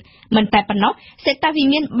ទៀតមិនតែប៉ុណ្ណោះសេតាវិ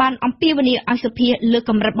មានបានអំពាវនាវឲ្យសភាលើក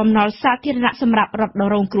កម្រិតបំណុលសាធារណៈសម្រាប់រដ្ឋ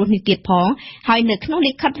រងគ្រោះនេះទៀតផងហើយនៅក្នុង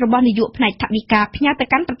លិខិតរបស់នាយកផ្នែកថវិកាផ្ញើទៅ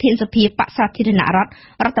កាន់ប្រធានសភាបក្សសាធារណរ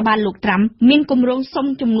ដ្ឋបាលលោក Trump មានគម្រោងសុំ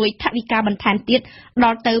ជំនួយថវិកាបន្ថែមទៀតដ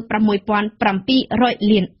ល់ទៅ 6,700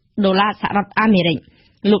 លានដុល្លារសហរដ្ឋអាមេរិក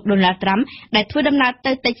លោក Donald Trump ដែលធ្វើដំណើរ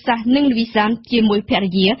ទៅ Texas និង Louisiana ជាមួយភ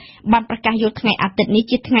រិយាបានប្រកាសយកថ្ងៃអាទិត្យនេះ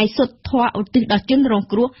ជាថ្ងៃសុទ្ធធម៌ឧទ្ទិសដល់ជនរង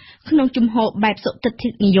គ្រោះក្នុងជំហរបែបសុទិដ្ឋិ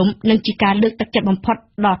និយមនិងជាការលើកទឹកចិត្តបំផុត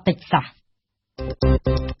ដល់ Texas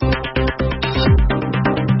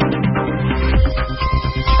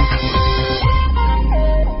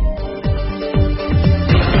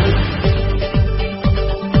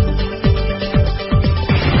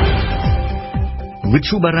វិទ្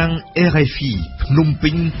យុបារាំង RFI ភ្នំពេ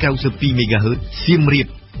ញ 92 MHz សៀមរាប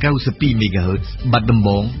 92 MHz បាត់ដំប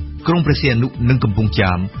ងក្រុងព្រះសីហនុនិងកំពង់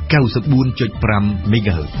ចាម 94.5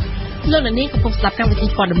 MHz លោកអ្នកនាងកំពុងស្ដាប់កម្មវិធី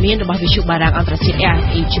ព័ត៌មានរបស់វិទ្យុបារាំងអន្តរជាតិ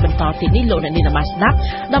RFI ជាបន្តទៀតនេះលោកអ្នកនាងបានស្ដាប់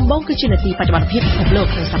ដំបូងគឺជានាទីបច្ចុប្បន្នភាពពិភពលោក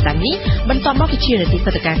ក្នុងសប្តាហ៍នេះបន្តមកគឺជានាទីព្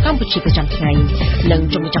រឹត្តិការណ៍កម្ពុជាប្រចាំថ្ងៃនិង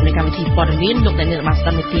ជំនួយកម្មវិធីព័ត៌មានលោកអ្នកនាងបានស្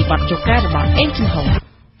ដាប់នាទីបទជោគការរបស់អេនគឹមហុង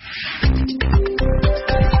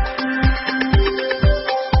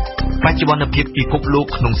បច្ចុប្បន្នភាពពិភពលោក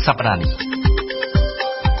ក្នុងសប្តាហ៍នេះ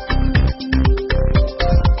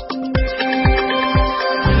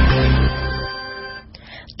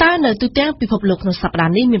តើនៅទូទាំងពិភពលោកក្នុងសប្តា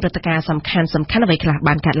ហ៍នេះមានព្រឹត្តិការណ៍សំខាន់អ្វីខ្លះ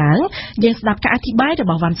បានកើតឡើងយើងស្ដាប់ការអធិប្បាយរ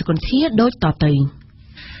បស់វ៉ាន់សុគន្ធាដូចតទៅ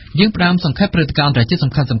យើងផ្ដើមសង្ខេបព្រឹត្តិការណ៍អន្តរជាតិ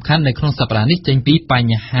សំខាន់ៗនៅក្នុងសប្តាហ៍នេះចេញពីប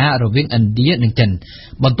ញ្ហារវាងឥណ្ឌានិងចិន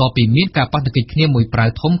បន្ទាប់ពីមានការប៉ះទង្គិចគ្នាមួយប្រៅ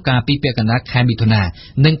ធំកាលពីពាក់កណ្ដាលខែមិថុនា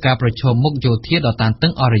និងការប្រជុំមុខយោធាដ៏តានតឹ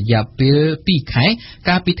ងអស់រយៈពេល2ខែ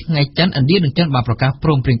កាលពីថ្ងៃច័ន្ទឥណ្ឌានិងចិនបានប្រកាសព្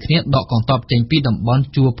រមព្រៀងគ្នាដកកងទ័ពចេញពីតំបន់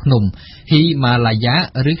ជួរភ្នំហ៊ីម៉ាឡាយ៉ា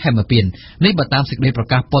ឬហេមពាននេះបើតាមសេចក្តីប្រ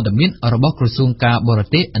កាសព័ត៌មានរបស់ក្រសួងការបរ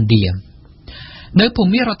ទេសឥណ្ឌានៅភូ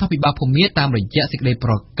មិរដ្ឋាភិបាលភូមិតាមរយៈសេចក្តី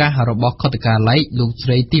ប្រកាសរបស់ខុទ្ទកាល័យលោកស្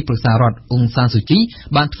រីទីប្រឹក្សារដ្ឋអ៊ុងសានស៊ូជី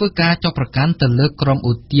បានធ្វើការចោទប្រកាន់ទៅលើក្រុម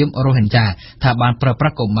ឧទាមរ៉ូហិនយ៉ាថាបានប្រើប្រា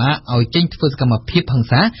ស់កុមារឲ្យចេញធ្វើសកម្មភាពហិង្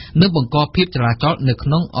សានិងបង្កភាពចលាចលនៅក្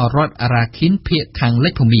នុងរដ្ឋរ៉ាខិនភាគខាងលិ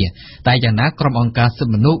ចភូមិតែយ៉ាងណាក្រុមអង្គការសិទ្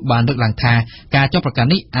ធិមនុស្សបានលើកឡើងថាការចោទប្រកាន់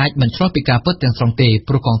នេះអាចមិនឆ្លុះពីការពិតទាំងស្រុងទេ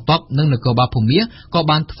ព្រោះកងទ័ពនិងនគរបាលភូមិក៏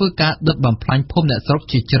បានធ្វើការដុតបំផ្លាញភូមិអ្នកស្រុក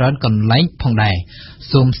ជាច្រើនកន្លែងផងដែរ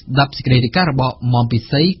សូមស្ដាប់សេចក្តីរាយការណ៍របស់មុំពិ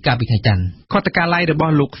សីកាលពីថ្ងៃច័ន្ទខុទ្ទកាល័យរប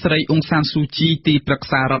ស់លោកស្រីអ៊ុងសានស៊ូជីទីប្រឹក្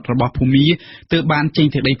សារដ្ឋរបស់ភូមាទើបបានចេញ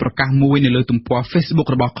សេចក្តីប្រកាសមួយនៅលើទំព័រ Facebook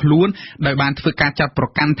របស់ខ្លួនដោយបានធ្វើការចាត់ប្រ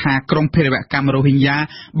កាន់ថាក្រុមភេរវកម្មរ៉ូហិញយ៉ា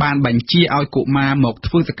បានបញ្ជាឲ្យកុមារមក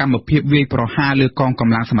ធ្វើសកម្មភាពវាយប្រហារលើកងក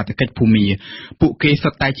ម្លាំងសមត្ថកិច្ចភូមាពួកគេសុ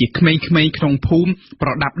ទ្ធតែជាក្មេងៗក្នុងភូមិប្រ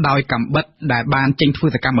ដាប់ដោយកាំបិតដែលបានចេញធ្វើ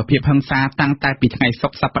សកម្មភាពហិង្សាតាំងតែពីថ្ងៃសុ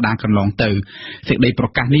ក្រសប្តាហ៍កន្លងទៅសេចក្តីប្រ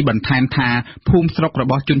កាសនេះបន្ថែមថាភូមិស្រុករ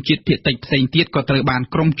បស់ជនជាតិភាគតិចផ្សេងទៀត ក៏ត្រូវបាន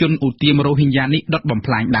ក្រុមជនឧទាមរ៉ូហិញយ៉ានេះដុតបំ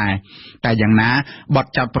ផ្លាញដែរតែយ៉ាងណាបទ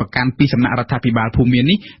ចោទប្រកាន់ពីសំណាក់រដ្ឋាភិបាលភូមា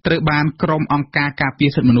នេះត្រូវបានក្រុមអង្គការការពារ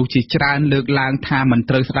សិទ្ធិមនុស្សជាច្រើនលើកឡើងថាមិន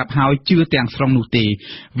ត្រូវស្ដាប់ហើយជឿទាំងស្រុងនោះទេ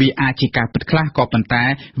វាអាចជាការពិតខ្លះក៏ប៉ុន្តែ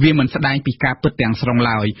វាមិនស្ដែងពីការពិតទាំងស្រុង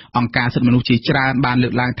ឡើយអង្គការសិទ្ធិមនុស្សជាច្រើនបានលើ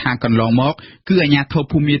កឡើងថាកន្លងមកគឺអាជ្ញាធរ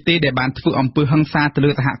ភូមាទេដែលបានធ្វើអំពើហិង្សាទៅលើ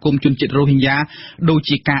សហគមន៍ជនជាតិរ៉ូហិញយ៉ាដូច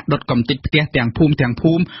ជាការដុតកំទេចផ្ទះទាំងភូមិ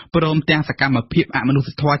ព្រមទាំងសកម្មភាពអមនុស្ស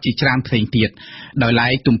ធម៌ជាច្រើនផ្សេងទៀតដោយឡែ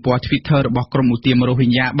កទំព័រ Twitter របស់ក្រុមឧទាមរ៉ូហិ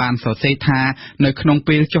ញយ៉ាបានសរសេរថានៅក្នុង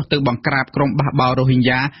ពេលចុះទៅបង្ក្រាបក្រុមបះបោររ៉ូហិញ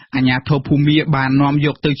យ៉ាអាជ្ញាធរភូមាបាននាំយ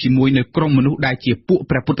កទៅជាមួយនៅក្រុមមនុស្សដែលជាពួក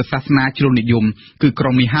ព្រះពុទ្ធសាសនាជ្រុលនិយមគឺក្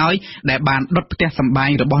រុមនេះហើយដែលបានដុតផ្ទះសម្បែ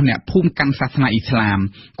ងរបស់អ្នកភូមិកាន់សាសនាអ៊ីស្លាម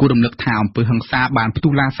គួររំលឹកថាអំពើហិង្សាបានផ្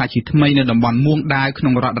ទុះឡើងសាជាថ្មីនៅតំបន់មួងដាវក្នុ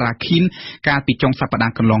ងរដ្ឋរ៉ាខីនកាលពីចុងសប្តា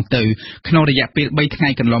ហ៍កន្លងទៅក្នុងរយៈពេល3ថ្ងៃ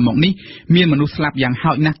កន្លងមកនេះមានមនុស្សស្លាប់យ៉ាង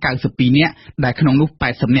ហោចណាស់92នាក់ដែលក្នុងនោះ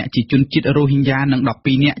80នាក់ជាជនជាតិរ៉ូហិញយ៉ានិង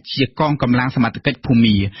12នាក់ជាកងកម្លាំងសមត្ថកិច្ចភូ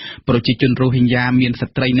មាប្រជាជនរ៉ូហិញយ៉ាមានស្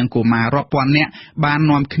ត្រីនិងកុមាររាប់ពាន់នាក់បាន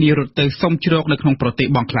នាំគ្នារត់ទៅសុំជ្រកនៅក្នុងប្រទេស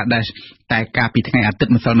បង់ក្លាដេសតែកាលពីថ្ងៃអាទិត្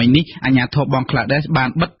យម្សិលមិញនេះអាជ្ញាធរបង់ក្លាដេសបាន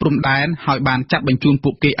បិទព្រំដែនហើយបានចាប់បញ្ជូនពួ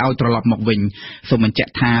កគេឲ្យត្រឡប់មកវិញសូមបញ្ជា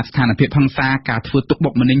ក់ថាស្ថានភាពហិង្សាការធ្វើទុកបុ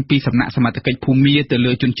កម្នេញពីសំណាក់សមត្ថកិច្ចភូមាទៅ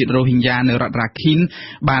លើជនជាតិរ៉ូហិញយ៉ានៅរដ្ឋរ៉ាខីន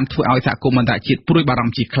បានធ្វើឲ្យសហគមន៍អន្តរជាតិព្រួយបារ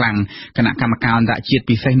ម្ភជាខ្លាំងគណៈកម្មការអន្តរជាតិ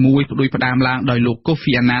ពិសេសមួយផ្ដួចផ្ដើមឡើងដោយលោកកូហ្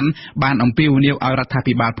វីអាណាន់បានអំពាវនាវឲ្យរដ្ឋា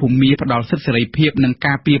ភិបាលភូមាផ្ដល់សិទ្ធិសេរីភាពនិង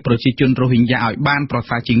ការពារប្រជាជនរ៉ូហិញយ៉ាឲ្យបានប្រ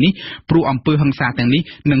សើរជាងនេះព្រោះអំពើហិង្សាទាំងនេះ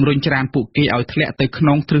នឹងរុញច្រានពួកគេឲ្យធ្លាក់ទៅក្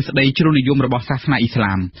នុងទ្រឹស្ដីជ្រុលនិយមរបស់សាសនាអ៊ីស្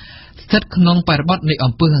លាមស្ថិតក្នុងបរិបទនៃ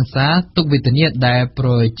អំពើហិង្សាទុកវេទនាដែលប្រ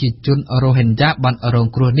ជាជនរ៉ូហិញយ៉ាបានរង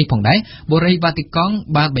គ្រោះនេះផងដែរបុរីវ៉ាទីកង់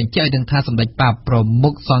បានបញ្ជាក់ឲ្យដឹងថាសម្ដេចប៉ាបប្រមុ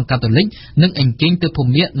ខសង្ឃកាតូលិកនឹងអញ្ជើញទៅភូ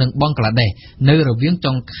មានិងបង់ក្លាដេសនៅរវាង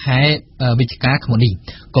ចុងខែវិច្ឆិកាឆ្នាំនេះ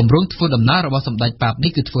គម្រោងធ្វើដំណើររបស់សម្ដេចប៉ាប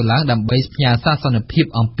នេះគឺធ្វើឡើងដើម្បីផ្ញើសារសន្តិភាព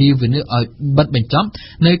អំពីវិនិច្ឆ័យឲ្យបិទបញ្ចប់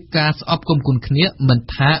នៅការស្អប់គុំគុនគ្នាមិន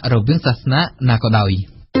ថារវាងសាសនាណាក៏ដោយ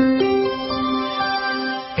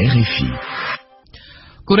RFI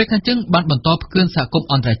កូរ៉េខាងជើងបានបន្តផ្គឿនសហគមន៍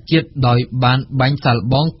អន្តរជាតិដោយបានបាញ់សាល់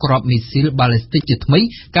បងគ្រាប់មីស៊ីលបាល់លីស្ទិកជាថ្មី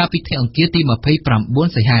កាលពីថ្ងៃអង្គារទី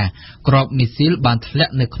29សីហាគ្រាប់មីស៊ីលបានធ្លា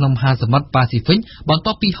ក់នៅក្នុងមហាសមុទ្រប៉ាស៊ីហ្វិកបន្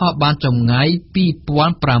ទាប់ពីហោះបានចម្ងាយ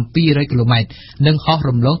 2700 គីឡូម៉ែត្រនិងហោះ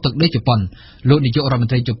រំលងទឹកដីជប៉ុនលោកនាយករដ្ឋម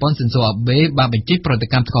ន្ត្រីជប៉ុនស៊ិនសូអាបេបានបញ្ជាប្រតិ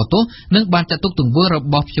កម្មថ្កោលទោសនិងបានចាត់ទុកទង្វើរ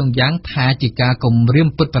បស់ព្យុងយ៉ាងថាជាការគំរាម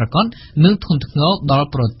ពិតប្រាកដនិងធ្ងន់ធ្ងរដល់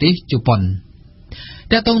ប្រទេសជប៉ុន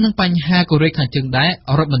តើតើនឹងបញ្ហាកូរ៉េខាងជើងដែរ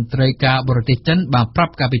រដ្ឋមន្ត្រីការបរទេសចិនបានប្រា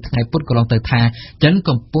ប់កាលពីថ្ងៃពុធកន្លងទៅថាចិន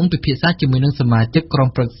កំពុងពិភាក្សាជាមួយនឹងសមាជិកក្រុម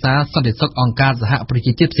ប្រឹក្សាសន្តិសុខអង្គការសហប្រ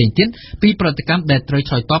ជាជាតិផ្សេងទៀតពីប្រតិកម្មដែលត្រូវ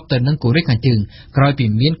ឆ្លើយតបទៅនឹងកូរ៉េខាងជើងក្រោយពី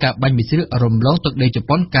មានការបាញ់មីស៊ីលរំលងទឹកដីជ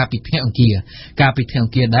ប៉ុនកាលពីថ្ងៃអង្គា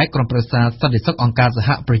រដែរក្រុមប្រឹក្សាសន្តិសុខអង្គការសហ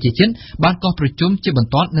ប្រជាជាតិបានកោះប្រជុំជាបន្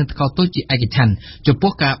ទាន់និងថ្កោលទោសជាឯកច្ឆន្ទចំ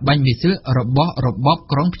ពោះការបាញ់មីស៊ីលរបស់របប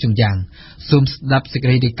ក្រុងព្យុងយ៉ាងសូមស្ដាប់សេចក្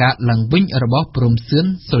តីរាយការណ៍ឡើងវិញរបស់ព្រំសឿន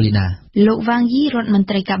Solina លោកវ៉ាងយីរដ្ឋមន្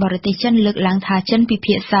ត្រីការបរទេសចិនលើកឡើងថាចិនពិ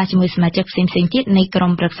ភាក្សាជាមួយសមាជិកផ្សេងៗទៀតនៃក្រុ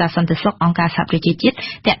មប្រឹក្សាសន្តិសុខអង្គការសហប្រជាជាតិ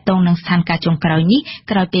ទាក់ទងនឹងស្ថានភាពចុងក្រោយនេះ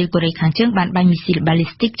ក្រោយពេលកូរ៉េខាងជើងបានបាញ់មីស៊ីលបាល់លី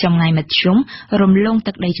ស្ទិកចម្ងាយមធ្យមរំលង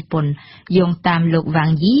ទឹកដីជប៉ុនយោងតាមលោកវ៉ាង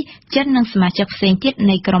យីចិននិងសមាជិកផ្សេងទៀត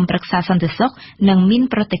នៃក្រុមប្រឹក្សាសន្តិសុខនឹងមាន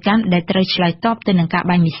ប្រតិកម្មដែលត្រូវឆ្លើយតបទៅនឹងការ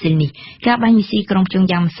បាញ់មីស៊ីលនេះការបាញ់មីស៊ីលក្រុងព្យុង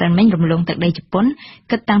យ៉ាងម្សិលមិញរំលងទឹកដីជប៉ុន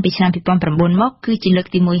គិតតាំងពីឆ្នាំ2009មកគឺជាលើក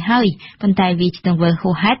ទី1ហើយប៉ុន្តែវាជាទង្វើហួ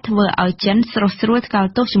សហេតុធ្វើឲ្យចិនស្រស់ស្រួលថ្កោល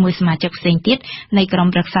ទោសជាមួយសមាជិកផ្សេងទៀតនៃក្រុម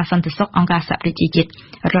ប្រឹក្សាសន្តិសុខអង្គការសហប្រជាជាតិ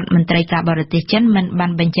រដ្ឋមន្ត្រីការបរទេសចិនមិនបា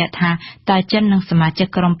នបញ្ជាក់ថាតើចិននិងសមាជិក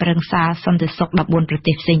ក្រុមប្រឹក្សាសន្តិសុខ14ប្រ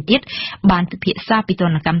ទេសផ្សេងទៀតបានពិភាក្សាពីទ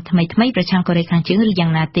ណ្ឌកម្មថ្មីៗប្រឆាំងកូរ៉េខាងជើងឬយ៉ា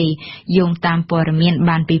ងណាទេយោងតាមព័ត៌មាន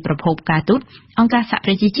បានពីប្រភពការទូតអង្គការសហ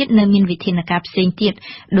ប្រជាជាតិនៅមានវិធានការផ្សេងទៀត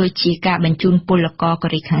ដូចជាការបញ្ជូនពលករកូ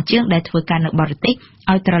រ៉េខាងជើងដែលធ្វើការនៅបរទេស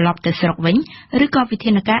ឲ្យត្រឡប់ទៅស្រុកវិញឬក៏វិ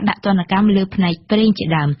ធានការដាក់ទណ្ឌកម្មលើផ្នែកប្រេងជា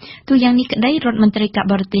ដើមទូយ៉ាងនេះក្តីរដ្ឋមន្ត្រីការ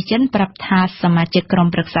បរទេសចិនប្រាប់ថាសមាជិកក្រុម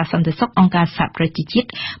ប្រឹក្សាសន្តិសុខអង្គការសហប្រជាជាតិ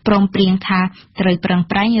ព្រមព្រៀងថាត្រូវប្រឹង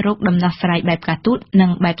ប្រែងរកដំណោះស្រាយបែបការទូតនិ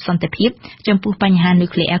ងបែបសន្តិភាពចំពោះបញ្ហានុយ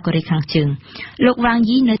ក្លេអ៊ែរកូរ៉េខាងជើងលោកវ៉ាង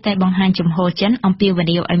យីនៅតែបង្ហាញជំហរចិនអំពីវិ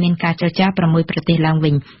និយោគឲ្យមានការចរចា6ប្រទេសឡើង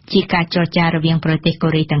វិញជាការចរចារវាងប្រទេសកូ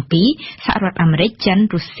រ៉េទាំងពីរសហរដ្ឋអាមេរិកចិន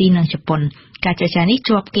រុស្ស៊ីនិងជប៉ុនការចរចានេះ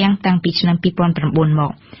ជាប់គាំងតាំងពីឆ្នាំ2009ម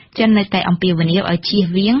កចិននៅតែអំពាវនាវឲ្យជៀស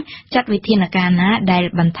វាងចាត់វិធានការណាដែល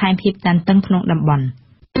បន្ថែមភាពតានតឹងក្នុងតំបន់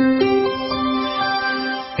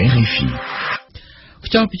RFI ខ្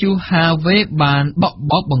ខ្យល់ព្យុះ Harvey បានបក់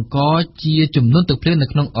បោកបង្កជាចំនួនទឹកភ្លៀងនៅ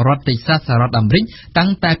ក្នុងរដ្ឋតិចសាសសហរដ្ឋអាមេរិកតាំង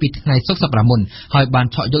តែពីថ្ងៃសុក្រសប្តាហ៍មុនហើយបាន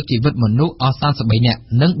ឆក់យកជីវិតមនុស្សអស់33នាក់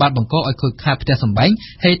និងបានបង្កឲ្យខូចខាតផ្ទះសម្បែង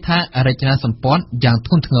ហេដ្ឋារចនាសម្ព័ន្ធយ៉ាង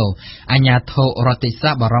ធ្ងន់ធ្ងរអាជ្ញាធររដ្ឋតិចសា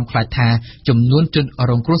សបារម្ភខ្លាចថាចំនួនជន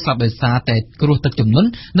រងគ្រោះស្លាប់ដោយសារតែគ្រោះទឹកជំនន់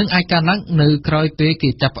នឹងអាចកើនឡើងនៅក្រោយពេលគេ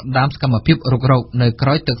ចាប់ផ្ដើមសកម្មភាពរុករកនៅក្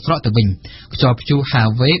រោយទឹកស្រកទៅវិញខ្យល់ព្យុះ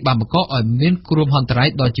Harvey បានបង្កឲ្យមានគ្រោះមហន្តរាយ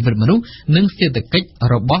ដល់ជីវិតមនុស្សនិងសេដ្ឋកិច្ច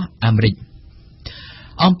របស់អាមេរិក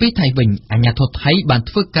អំពីថៃវិញអាជ្ញាធរថៃបាន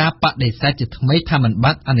ធ្វើការបដិសេធជាថ្មីថាមិន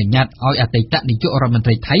បានអនុញ្ញាតឲ្យអតីតនាយករដ្ឋមន្ត្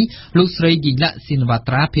រីថៃលោកស្រីយីឡាស៊ីនវ៉ា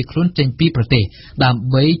ត្រាភៀសខ្លួនចេញពីប្រទេសដើម្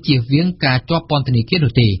បីជៀសវាងការជាប់ពន្ធនាគារ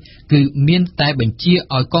នោះទេគឺមានតែបញ្ជា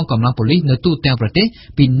ឲ្យកងកម្លាំងប៉ូលីសនៅទូទាំងប្រទេស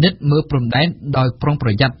ពិនិត្យមើលព្រំដែនដោយប្រុងប្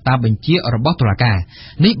រយ័ត្នតាមបញ្ជារបស់តុលាការ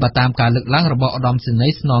នេះបើតាមការលើកឡើងរបស់ឧត្តមសេនី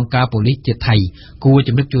យ៍ស្នងការប៉ូលីសជាតិថៃគួរ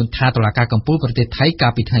ជំរាបជូនថាតុលាការកំពូលប្រទេសថៃកា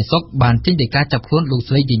លពីថ្ងៃសុក្របានចេញដីកាចាប់ខ្លួនលោក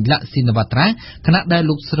ស្រីយីឡាស៊ីនវ៉ាត្រាខណៈដែល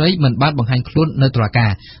លោកស្រីមិនបានបង្ហាញខ្លួននៅតុលាកា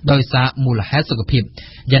រដោយសារមូលហេតុសុខភាព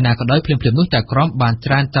យ៉ាងណាក៏ដោយភ្លាមៗនោះចៅក្រមបាន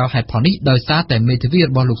ច្រានចោលហេតុផលនេះដោយសារតែមេធាវីរ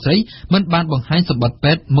បស់លោកស្រីមិនបានបង្ហាញសម្បត្តិ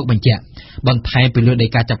ពេទ្យមកបញ្ជាក់បន្ថែមពីលើដី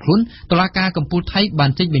កាចាប់ខ្លួនតុលាការកំពូលថៃបា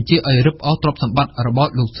នចេញបញ្ជាឲ្យរឹបអូសទ្រព្យសម្បត្តិរប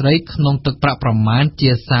ស់លោកស្រីក្នុងទឹកប្រាក់ប្រមាណជា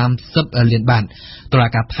30លានបាតតុលា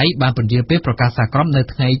ការថៃបានពន្យាពេលប្រកាសសាលក្រមនៅ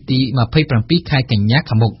ថ្ងៃទី27ខែកញ្ញា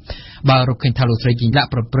ខាងមុខបើរកឃើញថាលោកស្រីយីឡា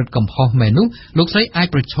ប្រព្រឹត្តកំហុសមែននោះលោកស្រីអាច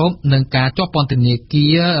ប្រឈមនឹងការជាប់ពន្ធនាគា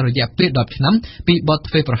ររយៈពេល10ឆ្នាំពីបទ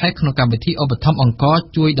ធ្វេសប្រហែសក្នុងកម្មវិធីឧបត្ថម្ភអង្គ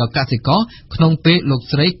ជួយដល់កសិករក្នុងពេលលោក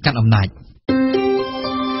ស្រីកាន់អំណាច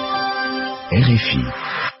RFI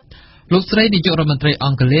លោកស្រីនាយករដ្ឋមន្ត្រីអ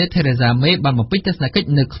ង្គា Theresa May បានបំពេញទស្សនកិច្ច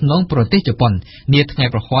នៅក្នុងប្រទេសជប៉ុននាថ្ងៃ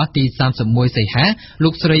ប្រហ័សទី31សីហាលោ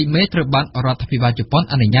កស្រី May ត្រូវបានរដ្ឋាភិបាលជប៉ុន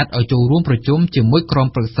អនុញ្ញាតឲ្យចូលរួមប្រជុំជាមួយក្រុម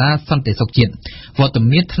ប្រឹក្សាសន្តិសុខជាតិវត្ត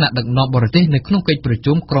មានថ្នាក់ដឹកនាំបរទេសនៅក្នុងកិច្ចប្រ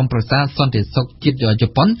ជុំក្រុមប្រឹក្សាសន្តិសុខជាតិជ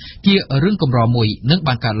ប៉ុនជារឿងកម្រមួយនិង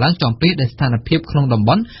បានកើតឡើងចំពេលដែលស្ថានភាពក្នុងតំប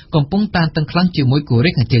ន់កំពុងតានតឹងខ្លាំងជាមួយកូ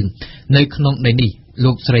រ៉េខាងជើងនៅក្នុងន័យនេះ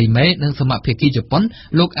លោកស្រី May និងសមាភាគីជប៉ុន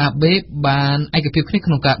លោកអាបេបានឯកភាពគ្នា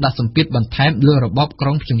ក្នុងការដាក់សម្ពាធបន្ថែមលើរបបក្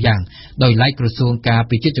រុងព្យុងយ៉ាងដោយឡែកក្រសួងការ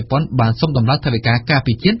ពារជាតិជប៉ុនបានសុំដំឡើងថវិកាការ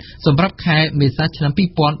ពារជាតិសម្រាប់ខែមេសាឆ្នាំ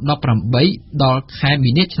2018ដល់ខែ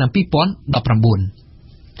មីនាឆ្នាំ2019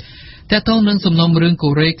តើតើនឹងសំណុំរឿងកូ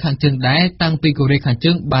រ៉េខាងជើងដែរតាំងពីកូរ៉េខាង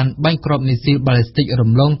ជើងបានបាញ់គ្រាប់មីស៊ីលបាល់លីស្ទិក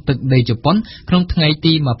រំលងទឹកដីជប៉ុនក្នុងថ្ងៃ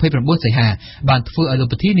ទី29សីហាបានធ្វើឲ្យលោក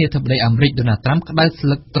ប្រធានាធិបតីអាមេរិកដូណាល់ត្រាំក្តៅស្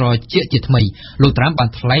លឹកត្រចៀកជាថ្មីលោកត្រាំបាន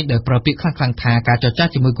ថ្លែងដោយប្រើពាក្យខ្លាំងៗថាការចរចា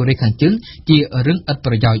ជាមួយកូរ៉េខាងជើងជារឿងឥត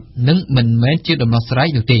ប្រយោជន៍និងមិនមែនជាដំណោះស្រាយ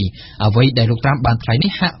នោះទេអ្វីដែលលោកត្រាំបានថ្លែង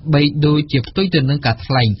នេះហាក់បីដូចជាផ្ទុយទៅនឹងការ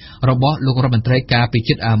ថ្លែងរបស់លោករដ្ឋមន្ត្រីការពារ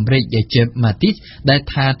ជាតិអាមេរិក Jim Mattis ដែល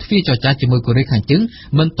ថាទ្វារចរចាជាមួយកូរ៉េខាងជើង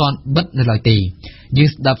មិនទាន់បិទនៅឡើយទេយើង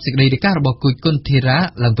ស្ដាប់សេចក្តីរាយការណ៍របស់គូចគុណធីរ៉ា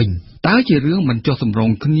ឡើងវិញតើជារឿងមិនចុះសម្រុង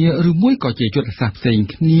គ្នាឬមួយក៏ជាយុទ្ធសាស្ត្រផ្សេង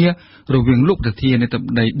គ្នារវាងលោកប្រធានាធិប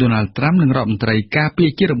តីដូណាល់ត្រាំនិងរដ្ឋមន្ត្រីការពារ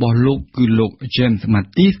ជាតិរបស់លោកគឺលោក James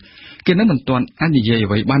Mattis គេនៅមិនទាន់អាចនិយាយ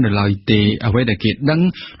អ្វីបាននៅឡើយទេអ្វីដែលគេដឹង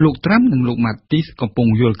លោកត្រាំនិងលោក Mattis កំពុង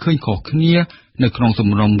យល់ឃើញខុសគ្នានៅក្នុងសំ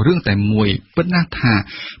ណុំរឿងតែមួយពិតណាស់ថា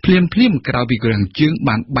ភ្លាមក្រោយពីកូរ៉េខាងជើង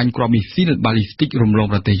បានបាញ់គ្រាប់មីស៊ីលបាល់លីស្ទិករំលង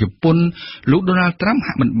ប្រទេសជប៉ុនលោកដូណាល់ត្រាំ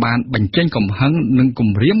ហាក់មិនបានបញ្ចេញកំហឹងនិងគំ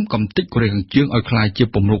រាមកំទេចកូរ៉េខាងជើងឲ្យក្លាយជា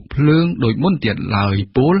ពំរុកភ្លើងដោយមុនទៀតឡើយ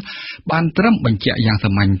ពលបានត្រឹមបញ្ជាក់យ៉ាង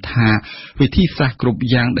សាមញ្ញថាវិធីសាស្ត្រគ្រប់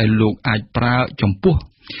យ៉ាងដែលលោកអាចប្រើចំពោះ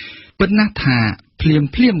ពិតណាស់ថាភ្លាម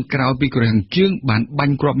ក្រោយពីកូរ៉េខាងជើងបានបា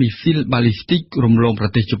ញ់គ្រាប់មីស៊ីលបាល់លីស្ទិករំលងប្រ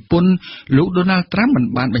ទេសជប៉ុនលោកដូណាល់ត្រាំមិន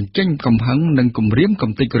បានបញ្ចេញកំហឹងនិងគំរាម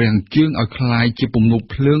កំទេចកូរ៉េខាងជើងឲ្យក្លាយជាពំនុក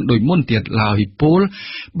ភ្លើងដោយមុនទៀតឡើយពល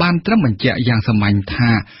បានត្រឹមបញ្ជាក់យ៉ាងសាមញ្ញ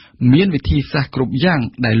ថាមានវិធីសាស្ត្រគ្រប់យ៉ាង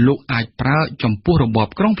ដែលលោកអាចប្រើចំពោះរបប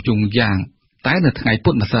ក្រុងព្យុងយ៉ាងតែនៅថ្ងៃពុ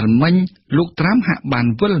ធម្សិលមិញលោកត្រាំហាក់បាន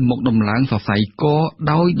វិលមកដំឡើងសរសៃក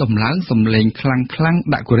ដោយដំឡើងសម្លេងខ្លាំង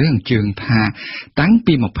ដាក់កូរ៉េខាងជើងថាតាំង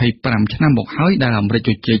ពី25ឆ្នាំមកហើយដែលអាមេរិកជ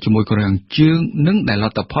ជែកជាមួយកូរ៉េខាងជើងនិងដែលល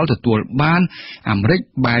ទ្ធផលទទួលបានអាមេរិក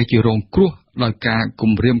បែរជារងគ្រោះដោយការ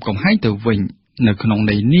គំរាមកំហែងទៅវិញនៅក្នុង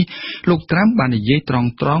ន័យនេះលោកត្រាំបាននិយាយត្រ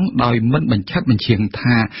ង់ដោយមិនបញ្ឆិតបញ្ឈៀង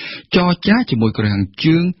ថាចរចាជាមួយកូរ៉េខាង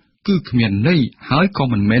ជើងគឺគ្មានន័យហើយក៏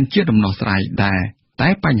មិនមែនជាដំណោះស្រាយដែរតែ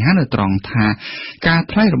បញ្ហានៅត្រង់ថាការ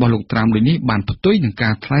ថ្លែងរបស់លោកត្រាំដូចនេះបានផ្ទុយនឹងកា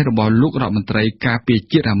រថ្លែងរបស់លោករដ្ឋមន្ត្រីការពារ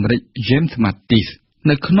ជាតិអាមេរិក James Mattis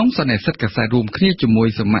នៅក្នុងសន្និសីទកាសែតរួមគ្នាជាមួយ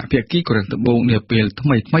សមាភាគីកូរ៉េត្បូងនាពេលថ្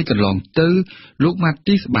មីកន្លងទៅលោក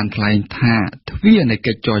Mattis បានថ្លែងថាទ្វារនៃ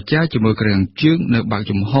កិច្ចចរចាជាមួយកូរ៉េខាងជើងនៅបើក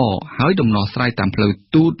ចំហហើយដំណោះស្រាយតាមផ្លូវ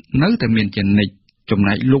ទូតនៅតែមានជានិច្ចចំ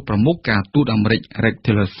ណែកលោកប្រមុខការទូតអាមេរិក Rex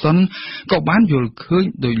Tillerson ក៏បានយល់ឃើញ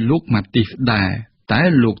ដោយលោក Mattis ដែរ តែ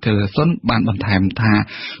លោក Tillerson បានបន្ថែមថា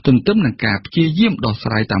ទន្ទឹមនឹងការព្យាយាមដោះស្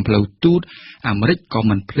រាយតាមផ្លូវទូតអាមេរិកក៏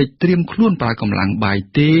មិនភ្លេចត្រៀមខ្លួនប្រើកម្លាំងបាយ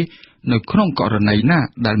ទេនៅក្នុងករណីណា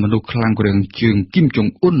ដែលមនុស្សខ្លាំងគ្រឿងជើងគីមចុង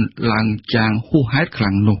អ៊ុនឡើងចាងហួសហេតុខ្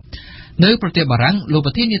លាំងនោះនៅប្រទេសបារាំងលោក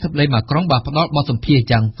ប្រធានាធិបតីម៉ាក្រុងបានផ្ដល់បទសម្ភាសន៍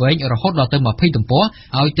យ៉ាងវែងរហូតដល់ទៅ20ទំព័រ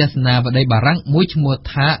ឲ្យទស្សនាវដ្តីបារាំងមួយឈ្មោះ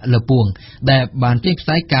ថាលើពួងដែលបានចេញផ្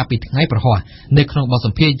សាយកាលពីថ្ងៃប្រហ័សនៅក្នុងបទស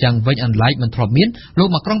ម្ភាសន៍យ៉ាងវែងអន្លាយមិនធ្លាប់មានលោក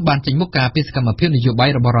ម៉ាក្រុងបានចេញមុខការពីសកម្មភាពនយោបាយ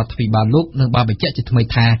របស់រដ្ឋាភិបាលលោកនិងបានបញ្ជាក់ជាថ្មី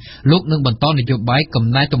ថាលោកនឹងបន្តនយោបាយកំ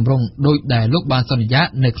ណែទម្រង់ដោយដែលលោកបានសន្យា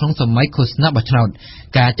នៅក្នុងសម័យឃោសនាបោះឆ្នោត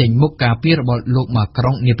ការចេញមុខការពីរបស់លោកម៉ាក្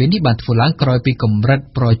រុងនាពេលនេះបានធ្វើឡើងក្រោយពីកម្រិត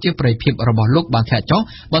ប្រជាប្រិយភាពរបស់លោកបានធ្លាក់ចុះ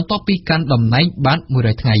បន្ទាប់ពីកាន់តំណែងបាន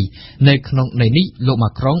100ថ្ងៃនៅក្នុងន័យនេះលោក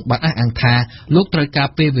ម៉ាក្រុងបានអះអាងថាលោកត្រូវការ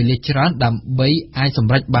ពេលវេលាច្រើនដើម្បីអាចស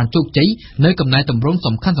ម្រេចបានជោគជ័យនៅកំណែទម្រង់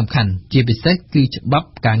សំខាន់ៗជាពិសេសគឺច្បាប់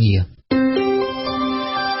ការងារ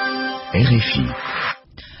RFI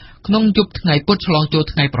ក្នុងយប់ថ្ងៃពុធឆ្លងចូល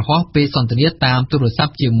ថ្ងៃប្រហ័សពេលសន្ទនាតាមទូរស័ព្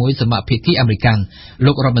ទជាមួយសមាភិកីអាមេរិក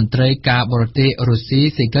លោករដ្ឋមន្ត្រីការបរទេសរុស្ស៊ី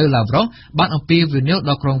សេហ្គីឡាវ៉្រ៉ូវបានអំពាវនាវដ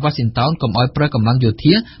ល់ក្រុងវ៉ាស៊ីនតោនកុំឲ្យប្រើកម្លាំងយោ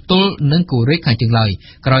ធាទល់នឹងកូរ៉េខាងជើងឡើយ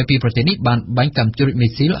ក្រោយពីប្រទេសនេះបានបាញ់កាំជ្រួចមី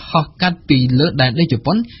ស៊ីលហោះកាត់ពីលើដែនដីជ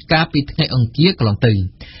ប៉ុនកាលពីថ្ងៃអង្គារកន្លងទៅ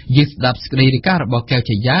យើងស្ដាប់សេចក្តីរាយការណ៍របស់កែវ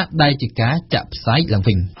ជាយ៉ាដែលជាការចាក់ផ្សាយឡើង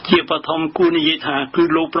វិញជាបឋមគូនិយាយថាគឺ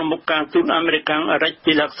លោកប្រមុខការទូតអាមេរិករិច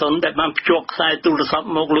ទីឡាក់សុនដែលបានភ្ជាប់ខ្សែទូរស័ព្ទ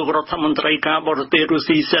មកលោករដ្ឋមន្ត្រីការបរទេសរុស្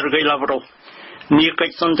ស៊ីសេហ្គីឡាវ៉្រ៉ូវនាកិ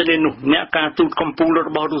ច្ចសន្ទនានោះអ្នកការទូតកម្ពុជារ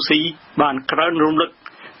បស់រុស្ស៊ីបានក្រើនរំលឹក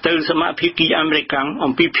ទៅសមាភិកីអាមេរិក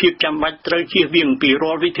អំពីភាពចាំបាច់ត្រូវជៀសវាងពី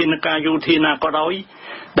រាល់វិធានការយោធាណាក៏ដោយ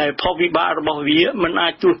ដែលផលវិបាករបស់វាមិនអា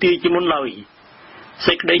ចទូទាយជាមុនឡើយ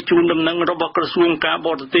សេចក្តីជូនដំណឹងរបស់ក្រសួងការប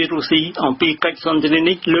រទេសរុស្ស៊ីអំពីកិច្ចសន្ទនា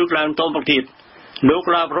នេះលើកឡើងតមកទៀតលោក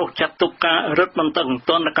ឡាវ៉្រ៉ូវចាត់ទុកការរឹតបន្តឹង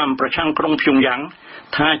ទណ្ឌកម្មប្រឆាំងក្រុងព្យុងយ៉ាង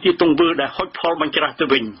ថាជាទង្វើដែលហុចផលបញ្ច្រាស់ទៅ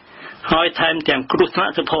វិញហើយថែមទាំងគ្រោះថ្នា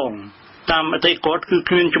ក់ទៅផងតាមមតិគាត់គឺ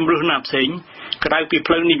គ្មានជំរឿសណាផ្សេងក្រៅពី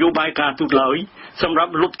ផ្លូវនយោបាយការទូតឡើយសម្រា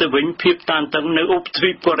ប់លុបទៅវិញភាពតានតឹងនៅឧបទ្វី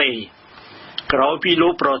បកូរ៉េក្រោយពីលោ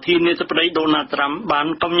កប្រធានាធិបតីដូណាល់ត្រាំបាន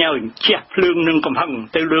កំញើញជះភ្លើងនឹងកំហឹង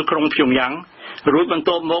ទៅលើក្រុងព្យុងយ៉ាងរួចបន្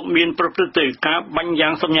ទាប់មកមានប្រព្រឹត្តទៅការបាញ់យ៉ា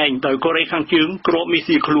ងសម្ញែងដោយកូរ៉េខាងជើងគ្រាប់មី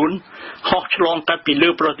ស៊ីលខ្លួនហោះឆ្លងកាត់ពីលើ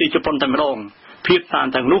ប្រទេសជប៉ុនតែម្ដងភាពតាន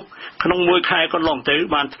តឹងនោះក្នុងមួយខែកន្លងទៅ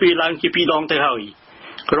បានទ្វេឡើងជា2ដងទៅហើយ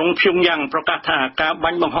ក្រុងព្យុងយ៉ាងប្រកាសថាការបា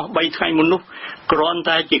ញ់បង្ហោះ3ថ្ងៃមុននោះគ្រាន់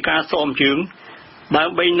តែជាការស៊ាំជើងដើ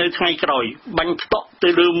ម្បីនៅថ្ងៃក្រោយបាញ់ផ្ទក់ទៅ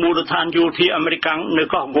លើមូលដ្ឋានយោធាអាមេរិកនៅ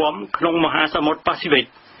កោះហ្គាំក្នុងមហាសមុទ្រប៉ាស៊ីហ្វិក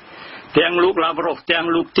ទាំងលោកឡាវ៉្រ៉ូវទាំង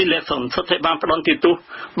លោកទីលេសុនសុទ្ធតែបានផ្ដន់ទោស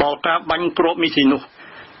ដល់ការបាញ់គ្រាប់មីស៊ីលនោះ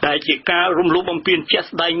ដែលជាការរំលោភបំពានជាក់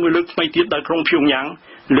ស្ដែងមួយលើកថ្មីទៀតដោយក្រុងព្យុងយ៉ាង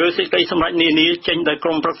លើសេចក្តីសម្រេចនានាចេញដោយក្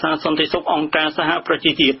រុមប្រឹក្សាសន្តិសុខអង្គការសហប្រ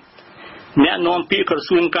ជាជាតិអ្នកនាំពាក្យក្រ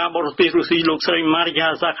សួងការបរទេសរុស្ស៊ីលោកស្រីម៉ារីយ៉ា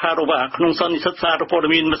ហ្សាខារ៉ូវ៉ាក្នុងសន្និសីទសារព័ត៌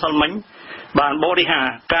មានម្សិលមិញបានបរិហារ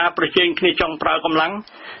ការប្រជែងគ្នាចង់ប្រើកម្លាំង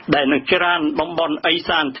ដែលនឹងច្រានបំបន់អេ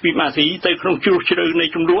សានទ្វីបអាស៊ីទៅក្នុងជ្រុះជ្រៅនៃ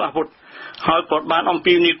ចំនួនអាវុធហើយគាត់បានអំ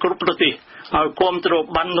ពាវនាវគ្រប់ប្រទេសឲ្យគាំទ្រ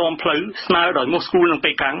បាននាំផ្លូវស្នើដោយម៉ូស្គូនិង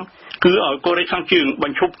ប៉េកាំងគឺឲ្យកូរ៉េខាងជើងប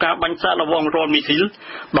ញ្ឈប់ការបាញ់សាកល្បងរាល់មីស៊ីល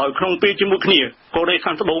ដោយក្នុងពេលជាមួយគ្នាកូរ៉េ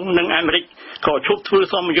ខាងត្បូងនិងអាមេរិកក៏ឈប់ធ្វើ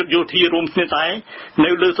សមយុទ្ធយោធារួមគ្នាដែរនៅ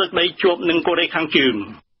លើទឹកដីជាប់នឹងកូរ៉េខាងជើង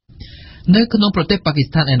នៅក្នុងប្រទេសប៉ាគី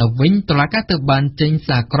ស្ថានឯនោះវិញតុលាការទៅបានចេញ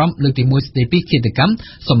សារក្រមលើកទី1ស្ដីពីឃាតកម្ម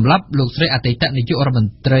សម្រាប់លោកស្រីអតីតនាយករដ្ឋម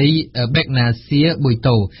ន្ត្រីបេកណាសៀប៊ុយ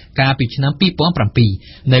តូកាលពីឆ្នាំ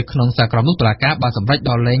2007នៅក្នុងសារក្រមនោះតុលាការបានសម្រេច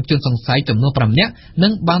ដោះលែងជនសង្ស័យចំនួន5នាក់និ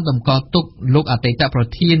ងបានតម្កល់ទុកលោកអតីតប្រ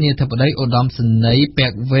ធានាធិបតីឧត្តមសេនីយ៍ប៉ែ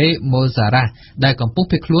កវេម៉ូសារ៉ាដែលកំពុង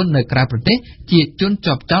ភៀសខ្លួននៅក្រៅប្រទេសជាជន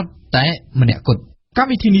ជាប់ចោទតែម្នាក់គត់កម្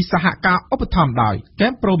មវិធីនេះសហការឧបត្ថម្ភដោយ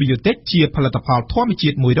Camp Probiotic ជាផលិតផលធម្មជា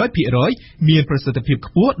តិ 100% មានប្រសិទ្ធភាព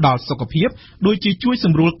ខ្ពស់ដល់សុខភាពដូចជាជួយស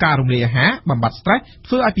ម្រួលការរំលាយអាហារបំបាត់ stress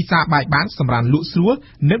ធ្វើឲ្យពិសាបាយបានសម្រានលក់ស្រួល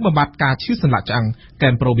និងបំបាត់ការឈឺសន្លាក់ឆ្អឹង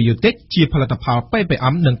Camp Probiotic ជាផលិតផល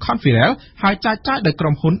PPM និង Conferel ហើយចែកចាយដោយក្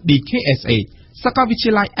រុមហ៊ុន DKSH សាកលវិទ្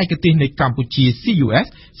យាល័យឯកទេសនៃកម្ពុជា CUS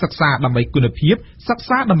សិក្សាដើម្បីគុណភាពសិក្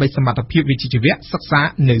សាដើម្បីសមត្ថភាពវិជ្ជាជីវៈសិក្សា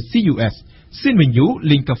នៅ CUSស៊ីនវិញយូ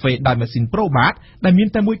លីងកាហ្វេដោយម៉ាស៊ីន Probat ដែលមាន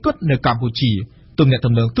តែមួយគត់នៅកម្ពុជាទំនាក់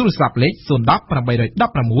ទំនងទូរស័ព្ទលេខ010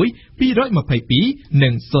 816 222 និ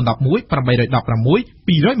ង 011 816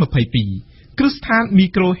 222 គ្រឹះស្ថានមី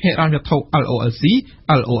ក្រូហិរញ្ញវត្ថុ LOLC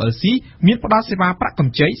មានផ្ដល់សេវាប្រាក់ក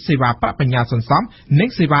ម្ចីសេវាប្រាក់បញ្ញាសន្សំនិង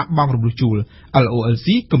សេវាបង់រំលោះជួល LOLC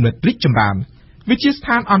គំនិតរីកចម្រើនវិទ្យាស្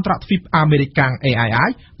ថានអន្តរទ្វីបអាមេរិក AII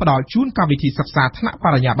ផ្ដល់ជូនកម្មវិធីសិក្សាថ្នាក់ប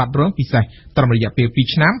រិញ្ញាបត្ររងពិសេសត្រឹមរយៈពេល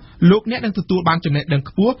2ឆ្នាំលោកអ្នកនឹងទទួលបានចំណេះដឹង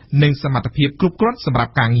ខ្ពស់និងសមត្ថភាពគ្រប់គ្រាន់សម្រា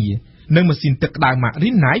ប់ការងារ និងម៉ាស៊ីនទឹកក្តៅម៉ាក់រី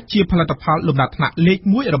នណៃជាផលិតផលលំដាប់ថ្នាក់លេខ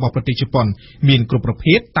1របស់ប្រទេសជប៉ុនមានគ្រប់ប្រ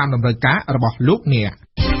ភេទតាមតម្រូវការរបស់លោកអ្នក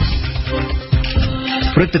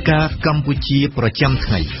ព្រឹត្តិការណ៍កម្ពុជាប្រចាំថ្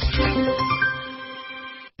ងៃ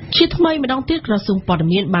ជាថ្មីម្ដងទៀតក្រសួងព័ត៌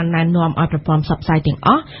មានបានណែនាំឲ្យប្រព័ន្ធផ្សព្វផ្សាយទាំងអ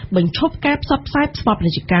ស់បញ្ឈប់ការផ្សព្វផ្សាយស្បពា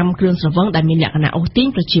ណិជ្ជកម្មគ្រឿងស្រវឹងដែលមានលក្ខណៈអូសទាញ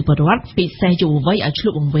ប្រជាពលរដ្ឋពិសេសយុវវ័យឲ្យឆ្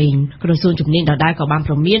លុះបង្វែងក្រសួងជំនាញដដែលក៏បាន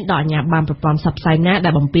ព្រមានដល់អាជ្ញាប័ណ្ណប្រព័ន្ធផ្សព្វផ្សាយណាដែ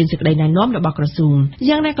លបំពេញសេចក្តីណែនាំរបស់ក្រសួង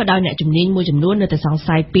យ៉ាងណាក៏ដោយអ្នកជំនាញមួយចំនួននៅតែសង្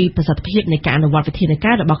ស័យពីប្រសិទ្ធភាពនៃការអនុវត្តវិធាន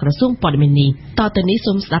ការរបស់ក្រសួងព័ត៌មាននេះតទៅនេះ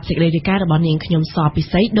សូមស្ដាប់សេចក្តីរាយការណ៍របស់នាងខ្ញុំសពិ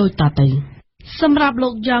សីដូចតទៅសម្រាប់លោ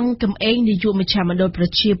កយ៉ងកំឯងនាយកមជ្ឈមណ្ឌលប្រ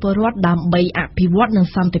ជាពលរដ្ឋដើម្បីអភិវឌ្ឍនិង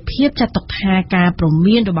សន្តិភាពចាត់ទុកថាការព្រ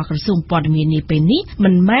មានរបស់ក្រសួងព័ត៌មាននេះពេលនេះ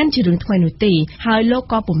មិនមែនជារឿងថ្មីនោះទេហើយលោក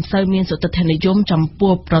ក៏ពុំសូវមានសុទិដ្ឋិនិយមចំ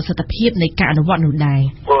ពោះប្រសិទ្ធភាពនៃការអនុវត្តនោះដែរ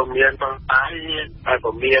ព័ត៌មានបងតែ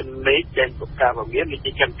ព័ត៌មាននេះចេញពីការព័ត៌មាននេះ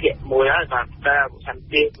ជាចន្ទៈមួយហើយបាទតែចន្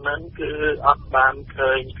ទៈហ្នឹងគឺអត់បាន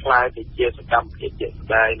ឃើញខ្លាយទៅជាសកម្មភាពជាក់ស្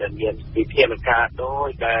ដែងដែលមានវិធានការដោយ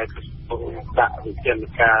ដែលដាក់វិធាន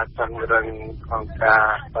ការតឹងរឹងក្នុងការ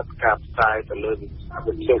បដការផ្សាយទៅលើ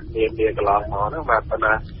វិទ្យុមានកន្លងមកហ្នឹងបាទប៉ុន្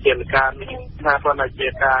តែវិធានការនេះថាប៉ុន្តែជា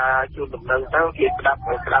ការជួនដំណឹងទៅគេស្ដាប់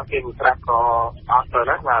គេប្រាប់ក៏អត់ទៅ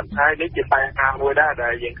ណាបាទហើយនេះជាបញ្ហាមួយដែរដែ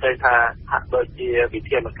លយើងឃើញថាហាក់ដូចជាវិ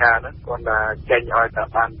ធានការហ្នឹងគាត់ថាចេញឲ្យតែ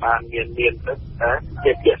បានមានទៅ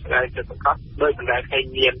ជាជាក់ស្ដែងទៅប្រកបដោយបណ្ដាឃើញ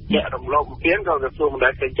មានជារំលោភបំពានក៏ក្រសួងបណ្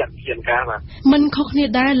ដាឃើញចាត់វិធានការបាទមិនខុសគ្នា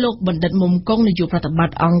ដែរលោកបណ្ឌិតមុំកុងនាយកប្រតិប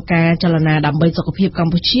ត្តិអង្គការចលនាដើម្បីសុខភាពក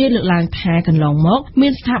ម្ពុជាលើកឡើងថាកន្លងមកមា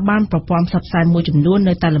នស្ថាប័នប្រព័ន្ធផ្សព្វផ្សាយមួយចំនួន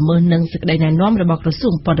នៅតែល្មើសនឹងសេចក្តីណែនាំរបស់ក្រសួ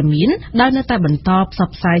ងព័ត៌មានដែលនៅតែបន្តផ្ស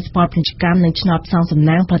ព្វផ្សាយស្ព័ត៌ពាណិជ្ជកម្មនិងឆ្នោតផ្សងសំ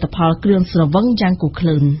ណាងផលិតផលគ្រឿងស្រវឹងយ៉ាងគូក្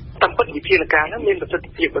លឿនតាមពិតវិធានការហ្នឹងមានប្រសិទ្ធ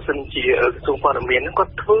ភាពបើសិនជាក្រសួងព័ត៌មានហ្នឹងគា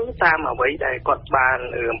ត់ធ្វើតាមអ្វីដែលគាត់បាន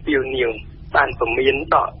អំពាវនាវបានព្រមាន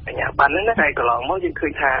ដល់អាជ្ញាប័ណ្ណហ្នឹងតែកន្លងមកយើងឃើ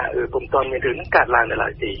ញថាពុំទាន់មានរឿងហ្នឹងកើតឡើងនៅឡើ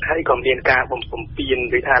យទេហើយក៏មានការបំពេញ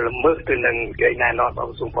ឬថាល្មើសទៅនឹងគេណែនាំរបស់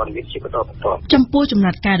ក្រសួងព័ត៌មានជាបន្តចំពោះចំ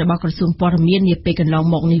ណាត់ការរបស់ក្រសួងព័ត៌មាននាពេលកន្លង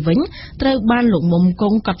មកនេះវិញត្រូវបានលោកមុំកុ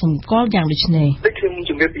ងកត់សម្គាល់យ៉ាងដូចនេះដូចខ្ញុំ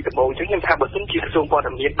ជំរាបពីដំបូងអញ្ចឹងខ្ញុំថាបើសិនជាក្រសួងព័ត៌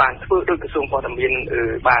មានបានធ្វើដោយក្រសួងព័ត៌មាន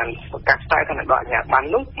បានប្រកាសផ្សាយថាដល់អាជ្ញាប័ណ្ណ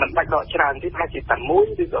នោះមិនបាច់ដកច្រើនទេថាជាតែមួយ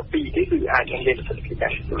ឬក៏ពីរទេគឺអាចនឹងមានប្រសិទ្ធភាពដែ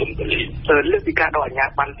រលើកពីការដកអាជ្ញា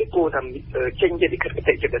ប័ណ្ណទេគួរតែចេញជាលិខិតគ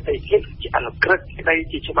តិចិត្តទេជាអនុក្រឹត្យស្ដី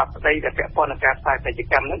ជាច្បាប់ស្ដីដែលពាក់ព័ន្ធនឹងការផ្សាយពាណិជ្ជ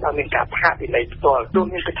កម្មហ្នឹងដល់មានការផាកពិន័យផ្ទាល់ទោះ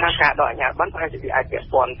មានគិតថាការដកអាជ្ញាប័ណ្ណប្រហែលជាវាអាចពាក់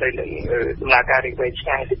ព័ន្ធទៅនឹងដំណើរការរីករាយឆ្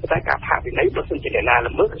ងាយទេតែការផាកពិន័យបើសិនជាអ្នកណា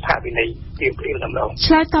ល្មើសផាកពិន័យព្រៀងតម្រង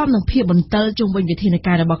ឆ្លើយតបនឹងភាពបន្ទិលជុំវិញវិធាន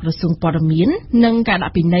ការរបស់ក្រសួងព័ត៌មាននិងការដា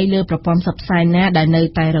ក់ពិន័យលើប្រព័ន្ធផ្សព្វផ្សាយណាដែលនៅ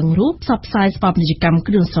តែរឹងរូសផ្សព្វផ្សាយស្ព័ត៌ពាណិជ្ជកម្ម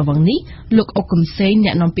គ្រឿងស្រវឹងនេះលោកអុកកំសែងអ្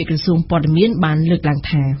នកនាំពាក្យក្រសួងព័ត៌មានបានលើកឡើង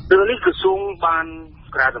ថារឿងនេះក្រសួងបាន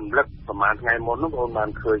ក្រៅរំលឹកប្រហែលថ្ងៃមុននោះបងបាន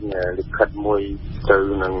ឃើញលិខិតមួយទៅ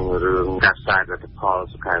នឹងរឿងការផ្សាយផលិតផល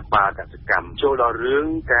សុខាភិបាលកសិកម្មចូលដល់រឿង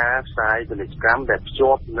ការផ្សាយពាណិជ្ជកម្មដែលភ្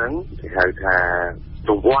ជាប់នឹងគេហៅថា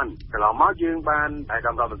រង្វាន់កន្លងមកយើងបានឯក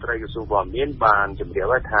ឧត្តមរដ្ឋមន្ត្រីក្រសួងព័ត៌មានបានជម្រា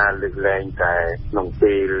បឲ្យថាលើកលែងតែក្នុង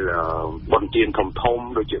ពេលបុណ្យទានធំ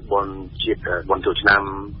ដូចជាបុណ្យជាតិបុណ្យចូលឆ្នាំ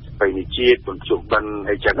បិណ្ឌជាតិបុណ្យជុំបិណ្ឌ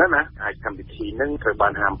អីចឹងណាអាចកម្មវិធីហ្នឹងត្រូវបា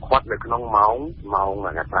នហាមឃាត់នៅក្នុងម៉ោង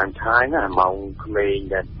5 time ណាម៉ោងក្មេង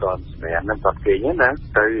ដែលតន់ស្មែហ្នឹងគាត់គេណា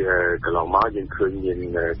ទៅកន្លងមកយើងឃើញមាន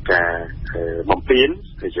ការបំពេញ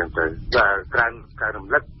អីចឹងទៅតែក្រៅរំ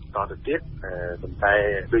លឹកតទៅទៀតប៉ុន្តែ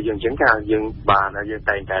ដូចយើងអញ្ចឹងថាយើងបានយើង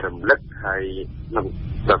តែងតែរំលឹកហើយនឹង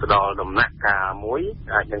ដល់ដំណាក់កាលមួយ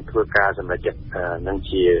អាចនឹងធ្វើការសម្រេចចិត្តនឹង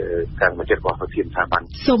ជាការសម្រេចចិត្តរបស់ប្រធានស្ថាប័ន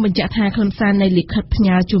សូមបញ្ជាក់ថាខ្លឹមសារនៃលិខិតផ្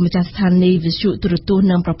ញើជូនម្ចាស់ស្ថានីយ៍វិទ្យុទូរទស្សន៍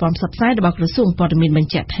និងប្រព័ន្ធផ្សព្វផ្សាយរបស់ក្រសួងព័ត៌មានប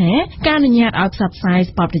ញ្ជាក់ថាការអនុញ្ញាតឲ្យផ្សព្វផ្សាយ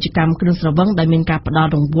ស្ព័ត៌ពាណិជ្ជកម្មគ្រឿងស្រវឹងដែលមានការផ្ដល់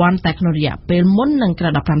រង្វាន់តែក្នុងរយៈពេលមុននិងក្រោ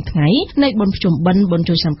យ15ថ្ងៃនៃបុណ្យភ្ជុំបិណ្ឌបុណ្យ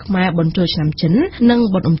ចូលឆ្នាំខ្មែរបុណ្យចូលឆ្នាំចិននិង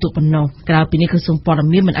បុណ្យអុំទូកប៉ុណ្ណោះក្រៅពីនេះក្រសួងព័ត៌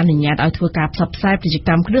មានមិនអនុញ្ញាតឲ្យធ្វើការផ្សព្វផ្សាយពាណិជ្ជក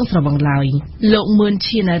ម្មគ្រឿងស្រវឹងឡើយលោកមឿន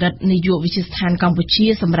ឈានរិទ្ធនាយកវិទ្យាស្ថានកម្ពុជា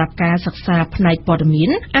សម្រាប់ការសិក្សាផ្នែកព័ត៌មាន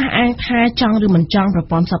អះអាងថាចង់ឬមិនចង់ប្រ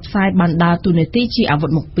ព័ន្ធផ្សព្វផ្សាយបានដើរតួនាទីជាអាវុធ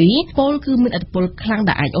មុខពីរពលគឺមានឥទ្ធិពលខ្លាំង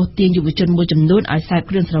ដែលអាចអូសទាញយុវជនមួយចំនួនឲ្យសេព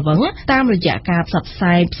គ្រឿងស្រវឹងតាមរយៈការផ្សព្វផ្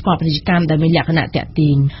សាយស្ព័ត៌ពាណិជ្ជកម្មដែលមានលក្ខណៈតាក់ទា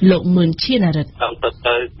ញលោកមឿនឈានរិទ្ធតាមពិត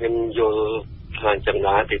ទៅខ្ញុំយល់ថាចំ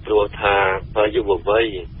ណាយពីព្រោះថាយុវ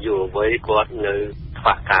វ័យគាត់នៅខ្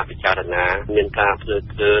វះការពិចារណាមានការភ្លើត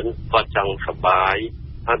ភ្លើនគាត់ចង់សប្បាយ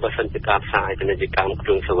ហើយបើសិនជាការផ្សាយពាណិជ្ជកម្មគ្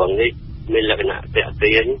រឿងស្រវឹងនេះមានលក្ខណៈតាក់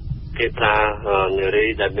ទាញគេប្រើនារី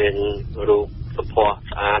ដែលមានរូបសម្ផស្ស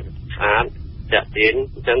ស្អាតតាក់ទាញ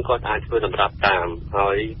អញ្ចឹងគាត់អាចធ្វើសម្រាប់តាមហើ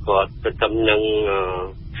យគាត់ទៅតាមនឹង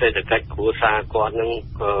សេដ្ឋកិច្ចគ្រួសារគាត់នឹង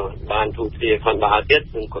ក៏បានទូទាខ្លះទៀត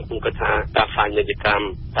ខ្ញុំគាត់ថាការផ្សាយពាណិជ្ជកម្ម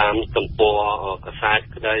តាមទំព័រកាសែត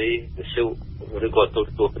ក្តីសុឬក៏ទូ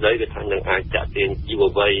ក្តីគឺថានឹងអាចចាក់ទាញយុវ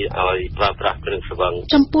វ័យឲ្យប្រើប្រាស់គ្រឿងស្រវឹង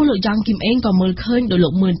ចំពោះលោកយ៉ាងគឹមអេងក៏មើលឃើញដោយលោ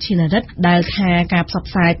កមឿនឈិនរិទ្ធដែលថាការផ្សព្វ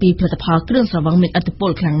ផ្សាយពីផលិតផលគ្រឿងស្រវឹងមានឥទ្ធិព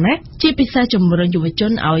លខ្លាំងណាស់ជាពិសេសជំរុញយុវជ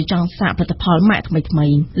នឲ្យចង់សាកផលិតផលម៉ាកថ្មី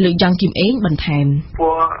ៗលោកយ៉ាងគឹមអេងបន្ថែមព្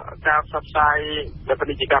រោះការផ្សព្វផ្សាយនៅពា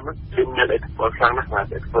ណិជ្ជកម្មគឺមានឥទ្ធិពលខ្លាំងណាស់បាទ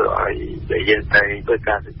ធ្វើឲ្យយើងតែធ្វើ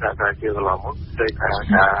ការសិក្សាការជាកន្លងមកដោយថា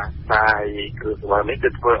ការផ្សាយគ្រឿងស្រវឹងនេះគឺ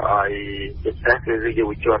ធ្វើឲ្យពិសេសគឺយុ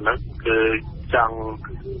វជនហ្នឹងគឺចង់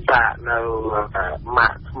សាកនៅម៉ា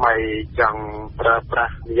កថ្មីចង់ប្រើប្រា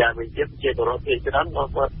ស់យ៉ាងវិញទៀតជាបរិបទច្រើនគា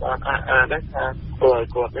ត់បានដែរថាព្រោះ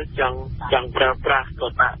គាត់នេះចង់ប្រើប្រាស់គា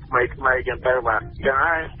ត់ម៉ាកថ្មីចឹងទៅបាទចឹង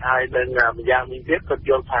ហើយនឹងយ៉ាងវិញទៀតគាត់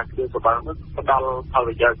យល់ថាគ្រឿងស្រវឹងនោះផ្ដល់ផល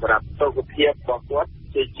ប្រយោជន៍សម្រាប់សុខភាពរបស់គាត់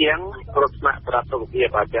ជាជាងគ្រោះថ្នាក់សម្រាប់សុខភាព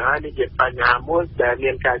អញ្ចឹងហើយនេះជាបញ្ហាមួយដែល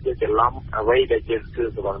មានការយល់ច្រឡំអ្វីដែលជាគ្រឿង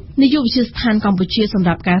ស្រវឹងនាយកវិទ្យាស្ថានកម្ពុជាសម្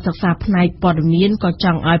រាប់ការសិក្សាផ្នែកព័ត៌មានក៏ច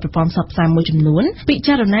ង់ឲ្យប្រព័ន្ធផ្សព្វផ្សាយមួយចំនួនពិ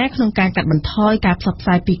ចារណាក្នុងការកាត់បន្ថយការផ្សព្វផ្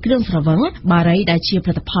សាយពីគ្រឿងស្រវឹងបារីដែលជាផ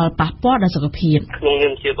លិតផលប៉ះពាល់ដល់សុខភាពក្នុងនា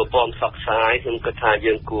មជាប្រព័ន្ធផ្សព្វផ្សាយខ្ញុំគិតថា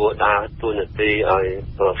យើងគួរដើរតួនាទីឲ្យ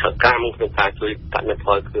សកម្មក្នុងការជួយកាត់បន្ថ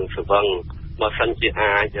យគ្រឿងស្រវឹងបើសិនជា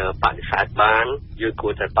អាចបដិសេធបានយើងគួ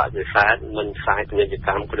រតែបដិសេធមិនផ្សាយពាណិជ្ជក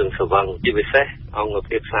ម្មគ្រឿងស្រវឹងជាពិសេសអង្គ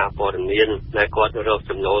ភាពសារព័ត៌មានដែលគាត់រក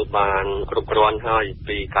ចំណូលបានគ្រប់គ្រាន់ហើយ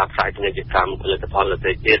ពីការផ្សាយពាណិជ្ជកម្មផលិតផលដ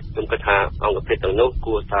ទៃទៀតខ្ញុំគិតថាអង្គភាពទាំងនោះ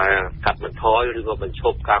គួរតែកាត់បន្ថយឬក៏បញ្ឈ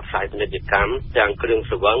ប់ការផ្សាយពាណិជ្ជកម្មទាំងគ្រឿង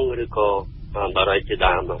ស្រវឹងឬក៏បារីជា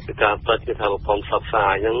ដើមគឺការពិតគឺថាប្រព័ន្ធផ្សព្វផ្សា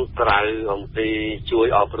យហ្នឹងក្រៅអំពីជួយ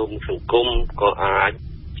អប់រំសង្គមក៏អាច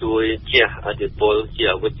ជួយជះឥទ្ធិពលជា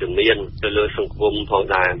អវិជ្ជមានទៅលើសង្គមផង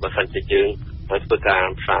ដែរបើសិនជាយើងធ្វើការ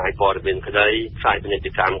ផ្សាយព័ត៌មានក្តីផ្សាយពាណិជ្ជ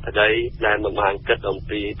កម្មក្តីដែលមិនបានគិតអំ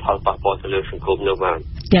ពីផលប៉ះពាល់ទៅលើសង្គមនោះបាទ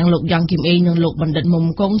ទាំងលោកយ៉ាងគឹមអេងនិងលោកបណ្ឌិតមុំ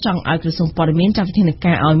កុងចង់ឲ្យក្រសួងព័ត៌មានចាត់វិធាន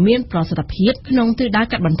ការឲ្យមានប្រសិទ្ធភាពក្នុងទិសដៅ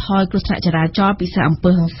កាត់បន្ថយគ្រោះថ្នាក់ចរាចរណ៍ពីសារអំពើ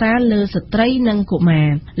ហិង្សាលើស្ត្រីនិងកុមារ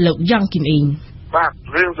លោកយ៉ាងគឹមអេងបាទ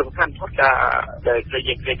រឿងសំខាន់ផងការដែល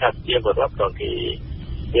យើងឃើញថាជាបរិបទក៏គេ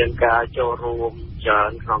មានការចូលរួមច្រើ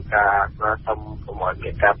នក្នុងការសុំកុំឲ្យ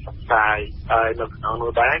មានការផ្សព្វផ្សាយហើយនៅក្នុង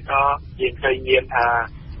នោះដែរក៏យើងឃើញមានថា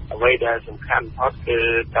អ្វីដែលសំខាន់ផុតគឺ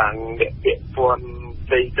តាំងអ្នកពាក់ព័ន្ធផ្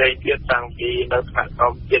សេងទៀតតាំងពីនៅថ្នាក់ក្រ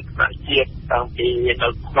មជាតិថ្នាក់ជាតិតាំងពីនៅ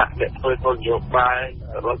ថ្នាក់អ្នកធ្វើគោលនយោបាយ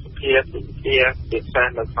រដ្ឋសភាជាពិសេស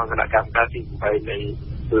នៅក្នុងគណៈកម្មការទី8នៃ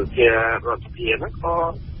រដ្ឋសភាហ្នឹងក៏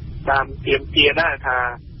តាមទាមទារដែរថា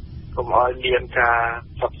កុំឲ្យមានការ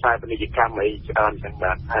ផ្សព្វផ្សាយពាណិជ្ជកម្មអីច្រើនចឹង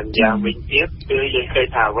បាទហើយយ៉ាងវិញទៀតគឺយើងឃើញ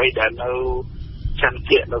ថាអ្វីដែលនៅចន្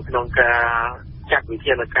ទៈនៅក្នុងការចាត់វិ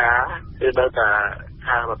ធានការគឺនៅតែ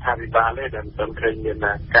ខាងរដ្ឋាភិបាលទេដែលមិនឃើញមាន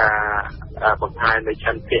ការបង្ហាញនៃច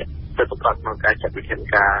ន្ទៈទៅប្រកបក្នុងការចាត់វិធាន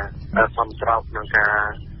ការសមស្របក្នុងការ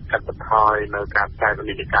កាត់បន្ថយនៅការផ្សាយពា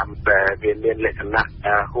ណិជ្ជកម្មដែលវាមានលក្ខណៈ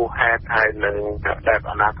ហួសហេតុហើយនឹងបែប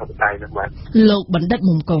អនាធិបតេយ្យនោះបាទលោកបណ្ឌិត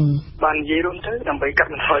មុំកុងបាននិយាយរួមទៅដើម្បីកាត់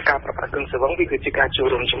បន្ថយការប្រព្រឹត្តគ្រឿងស្រវឹងវាគឺជាការចូល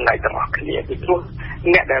រួមចំណែកទាំងអស់គ្នាពីព្រោះ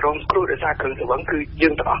អ្នកដែលរងគ្រោះដោយសារគ្រឿងស្រវឹងគឺយើ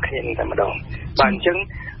ងទាំងអស់គ្នាតែម្ដងបាទអញ្ចឹង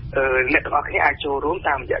អ្នកទាំងអស់គ្នាអាចចូលរួម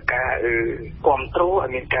តាមរយៈការគ្រប់គ្រងឲ្យ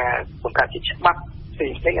មានការបង្កើតជាច្បាប់ផ្សេ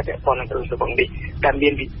ងៗដែលពាក់ព័ន្ធនឹងគ្រឿងស្រវឹងនេះដែលមា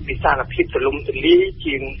នវិសាលភាពទូលំទូលាយ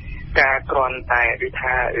ជាងការគ្រាន់តែឬ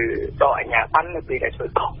ថាដកអាជ្ញាប័ណ្ណនៅពេលដែលធ្វើ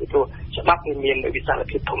ខុសពីព្រោះច្បាប់វាមានវិសាល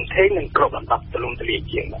ភាពធំធេងនិងគ្របដណ្ដប់ទូលំទូលាយ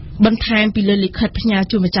ជាងបន្ថែមពីលើលិខិតផ្ញើ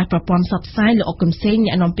ជូនម្ចាស់ប្រព័ន្ធផ្សព្វផ្សាយលោកអុកកឹមសេងអ្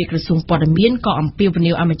នកនាំពាក្យក្រសួងព័ត៌មានក៏អំពាវ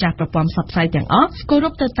នាវឲ្យម្ចាស់ប្រព័ន្ធផ្សព្វផ្សាយទាំងអស់គោរ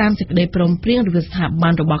ពទៅតាមសេចក្តីព្រមព្រៀងរវាងស្ថាប័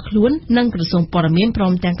នរបស់ខ្លួននិងក្រសួងព័ត៌មានព្រ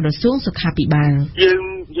មទាំងក្រសួងសុខាភិបាល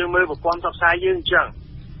យើងមើលប្រព័ន្ធផ្សព្វផ្សាយយើងអញ្ចឹង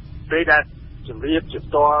ពេលដែលជំរាបជា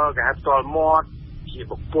ផ្ទាល់គេហៅផ្ទាល់មាត់ជា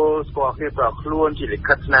បុគ្គលស្គាល់គ្នាប្រខ្លួនជាលិ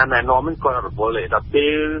ខិតស្នាមណែនាំហ្នឹងគាត់រវល់ទេដល់ពេ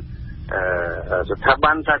លស្ថា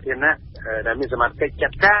ប័នសាធារណៈដែលមានសមត្ថកិច្ចចា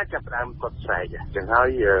ត់ការចាប់ផ្ដើមគាត់ស្រែកអញ្ចឹងហើយ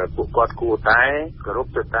ពួកគាត់គួរតែគោរព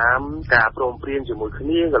ទៅតាមការព្រមព្រៀងជាមួយគ្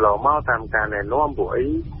នាកន្លងមកតាមការណែនាំពួកអី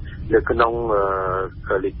នៅក្នុង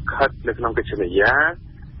លិខិតនៅក្នុងកិច្ចសន្យា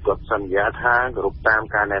គាត់សន្យាថាគោរពតាម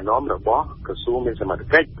ការណែនាំរបស់ក្រសួងមានសមត្ថ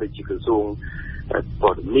កិច្ចដូចជាក្រសួង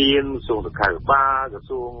ព័ត៌មានក្រសួងសុខាភិបាលក្រ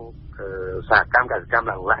សួងសហកម្មកសិកម្ម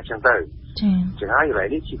ឡើងឡាចឹងទៅចឹងហើយកន្លែង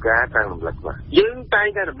នេះជាការតាំងរំលឹកបាទយើងតែង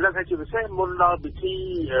តែរំលឹកឲ្យជាពិសេសមុនដល់ពិធី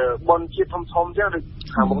បុណ្យជាតិធំៗចឹងដូច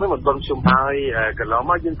ខាងមុខនេះមិនបុណ្យជុំហើយកន្លង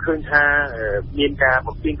មកយើងឃើញថាមានការ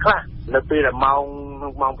បំពេញខ្លះនៅពេលដែលម៉ោ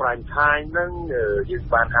ងprime time ហ្នឹងយើង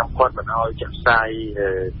បានហាមឃាត់មិនឲ្យចាក់ផ្សាយ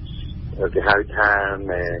គេហៅថា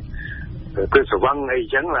គ្រឿងស្រវឹងអី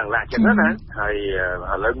ចឹងឡើងឡាចឹងណាហើយ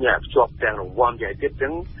ឥឡូវនេះភ្ជាប់ទាំងរង្វាន់យ៉ាងទៀតចឹ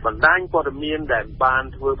ងបណ្ដាញព័ត៌មានដែលបាន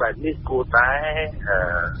ធ្វើបែបនេះគួរតែ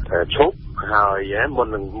ឈប់ហើយមុន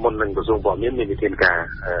នឹងក្រសួងព័ត៌មានមានវិធានការ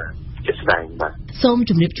ជាស្ដែងបាទ សូម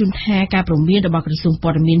ជម្រាបជូនថាការព្រមានរបស់ក្រសួងព័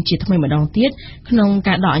ត៌មានជាថ្មីម្ដងទៀតក្នុង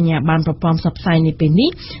ការដកអាជ្ញាប័ណ្ណប្រព័ន្ធផ្សព្វផ្សាយនេះពេលនេះ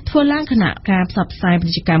ធ្វើឡើងខណៈការផ្សព្វផ្សាយពា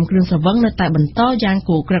ណិជ្ជកម្មគ្រឿងស្រវឹងនៅតែបន្តយ៉ាង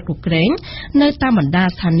គូក្រឹកគូក្រែងនៅតាមបណ្ដា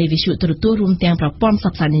ស្ថានីយ៍វិទ្យុទូរទស្សន៍រួមទាំងប្រព័ន្ធផ្ស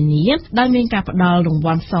ព្វផ្សាយនានាដោយមានការផ្ដល់រង្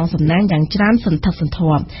វាន់សងសំណាងយ៉ាងច្រើនសន្ធឹកសន្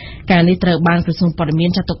ធាប់ការនេះត្រូវបានក្រសួងព័ត៌មាន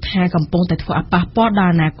ចាត់ទុកថាកំពុងតែធ្វើឲ្យប៉ះពាល់ដ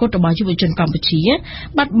ល់អនាគតរបស់យុវជនកម្ពុជា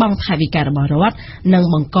បាត់បង់ថវិការបស់រដ្ឋនិង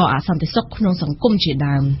បង្កអសន្តិសុខក្នុងសង្គមជា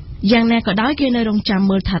ដើមយ៉ាងណាក៏ដោយគេនៅរងចាំ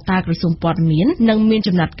មើលថាតើក្រសួងព័ត៌មាននឹងមាន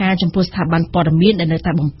ចំណាត់ការចំពោះស្ថាប័នព័ត៌មានដែលនៅ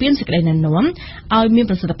តែបំពេញសេចក្តីណែនាំឲ្យមាន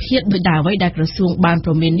ប្រសិទ្ធភាពដោយអ្វីដែលក្រសួងបានព្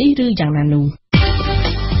រមាននេះឬយ៉ាងណានោះ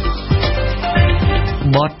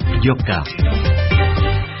បទយោកា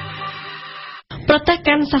ប្រទេស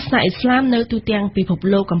កាន់សាសនាអ៊ីស្លាមនៅទូទាំងពិភព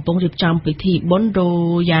លោកកំពុងរៀបចំពិធីបុណ្យរ៉ូ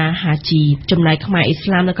យ៉ាហាជីចំណែកខ្មែរអ៊ីស្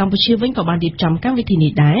លាមនៅកម្ពុជាវិញក៏បានរៀបចំកម្មវិធី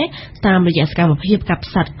នេះដែរតាមរយៈសកម្មភាពកាប់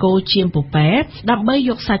សត្វគោជៀមពពែដើម្បី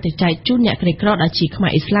យកសាច់ទៅចែកជូនអ្នកក្រីក្រដែលជាខ្មែ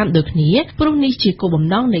រអ៊ីស្លាមដូចគ្នាព្រោះនេះជាគោលបំ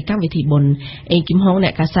ណងនៃកម្មវិធីបុណ្យអេងគឹមហុងអ្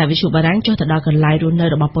នកកាសែតវិទ្យុបារាំងចុះទៅដល់កន្លែងរស់នៅ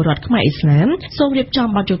របស់ពលរដ្ឋខ្មែរអ៊ីស្លាមសូមរៀបចំ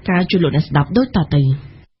បទយកាជូនលោកអ្នកស្ដាប់ដូចត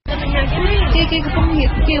ទៅគេកំពុង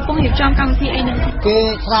រៀបចំកម្មវិធីអីហ្នឹងគេ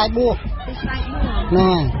ឆ្លើយបួស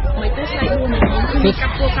ណែមិនទៅឆ្លើយបួសហ្នឹងគេកា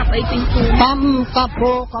ប់គោកាប់អីពេញគូកាប់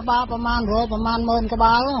គោក្បាលប្រមាណ100ប្រមាណ10000ក្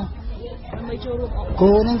បាលមិនចូលរួម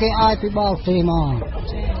គោហ្នឹងគេឲ្យពីបរទេសមក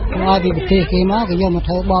ឲ្យពីប្រទេសគេមកគេយកមក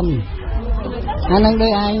ធ្វើបំអាហ្នឹងដូ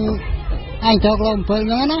ចអញចូលលោក7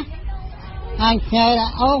ហ្នឹងណាអញផ្ញើដ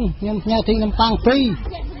ល់អូនខ្ញុំផ្ញើទីនំប៉័ង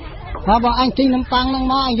2បើអញទីនំប៉័ងហ្នឹង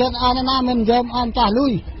មកអញយកឲ្យណាមិនយកអន់ចាស់លុ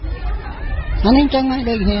យអានេះចឹងហ្នឹង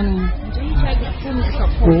ដូចគ្នាហ្នឹង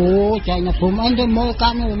អូចែកនៅភូមិអញទៅមើលកា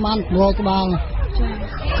ប់ប្រមាណ100ក្បាល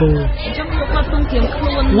ចាចឹងលោកគាត់ពងត្រៀមខ្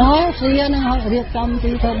លួនណែស្រីហ្នឹងរៀបចំ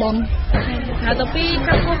ទីធ្វើបំហើយទៅពី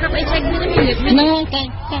កាប់គោកាប់អីចែកគ្នាមានហ្នឹង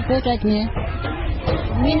កាប់គោចែកគ្នា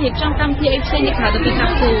មានរៀបចំកម្មវិធីអីផ្សេងទៀតក្រៅទៅពីកា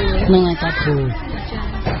ប់គោហ្នឹងហើយកាប់គោ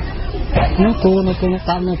នោះគោនៅក្នុង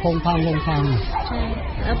កាប់នៅភូមិផាំងចា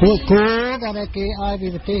ពួកគោដែលគេឲ្យពី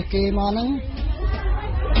ប្រទេសគេមកហ្នឹង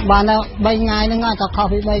បានដល់3ថ្ងៃហ្នឹងតែខុស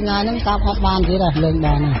ពី3ថ្ងៃហ្នឹងកាប់អត់បានទៀតទេលេង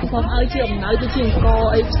បានខ្ញុំឲ្យជាអំណោយទៅជាអង្គ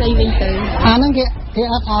អីផ្សេងវិញទៅអាហ្នឹងគេ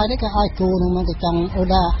អត់ឲ្យទេគេឲ្យគូហ្នឹងមកគេចង់អូ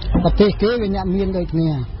ដាប្រទេសគេវាអ្នកមានដូចគ្នា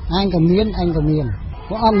អញក៏មាន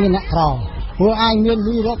ព្រោះអត់មានអ្នកក្រព្រោះអញមាន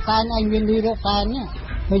លុយរកតែអញមានលុយរកតែនេះ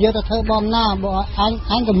មកយកទៅធ្វើបំណាបើ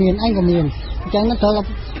អញក៏មានអញ្ចឹងទៅ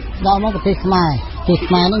ដល់មកប្រទេសខ្មែរ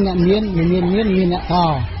ហ្នឹងអ្នកមានអ្នកក្រ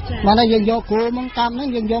បានតែយើងយកគូមកកាប់ហ្នឹង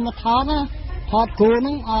យើងយកមកថតណាថតគូហ្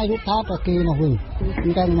នឹងឲ្យរូបថតតែគេមកវិញអ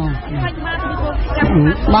ញ្ចឹងមក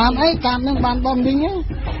បានអីកាប់ហ្នឹងបានបំវិញគេ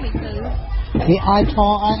ឲ្យថ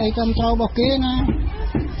តឲ្យអីត្រឹមត្រូវរបស់គេណា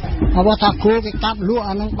បើថាគូគេកាប់លក់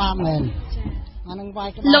អាហ្នឹងបាបមែន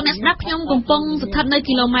លោកអ្នកស្ដាប់ខ្ញុំកំពុងស្ថិតនៅ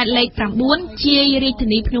គីឡូម៉ែត្រលេខ9ជារាជធា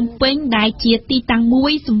នីភ្នំពេញដែលជាទីតាំងមួ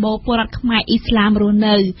យសម្បូរពលរដ្ឋខ្មែរអ៊ីស្លាមរស់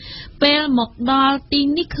នៅពេលមកដល់ទី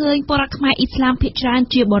នេះឃើញពលរដ្ឋខ្មែរអ៊ីស្លាមភាគច្រើន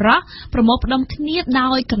ជាបុរសប្រមូលផ្ដុំគ្នា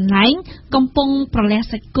ដោយកន្លែងកំពុងប្រលះ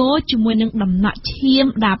សាច់គោជាមួយនឹងដំណក់ឈាម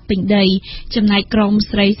ដាប់ពេញដីចំណែកក្រុម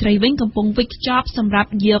ស្រីវិញកំពុងវិចខ្ចប់សម្រាប់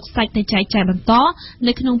យកសាច់ទៅចែកចាយបន្ត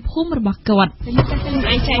នៅក្នុងភូមិរបស់គាត់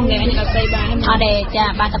អាចចែកមែនដល់ទៅបានអត់ទេចា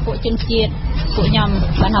បានតែពួកជនជាតិពួកខ្ញុំ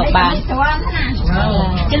បានហៅបាន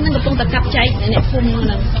ចឹងនឹងកំពុងតែកាប់ចែកអ្នកភូមិហ្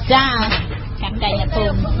នឹងចាកាប់ចែកអ្នកភូ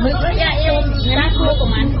មិមើលរយៈយោមណាគួរប្រ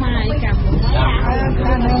ហែលខ្មែរកាប់6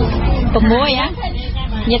និ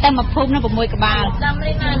យាយទៅមកភូមិហ្នឹង6ក្បាល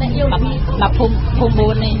មកភូមិ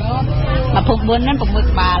4នេះមកភូមិ4ហ្នឹង6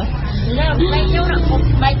ក្បាលមិនយកដល់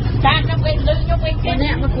មិនតាទៅវិញលឹងយកវិញគេអ្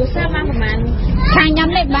នកមកគ្រួសារបានប្រហែលខាងខ្ញុំ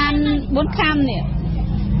នេះបាន4ខាំនេះ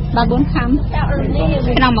បាន4ខាំ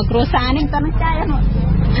ក្នុងមួយគ្រួសារនេះតើនឹងចែ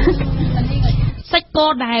កសាច់គោ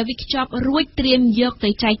ដែលវិខ្ចប់រួចត្រៀមយកទៅ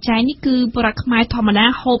ចែកចាយនេះគឺពលរដ្ឋខ្មែរធម្មតា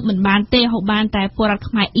ហូបមិនបានទេហូបបានតែពលរដ្ឋ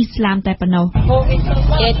ខ្មែរអ៊ីស្លាមតែប៉ុណ្ណោះ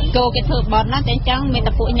គោគេធ្វើបន់ណាតែអញ្ចឹងមាន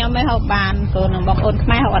តែពួកខ្ញុំឯងហូបបានកូននឹងបងប្អូនខ្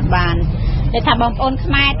មែរហូបអត់បានតែថាបងប្អូន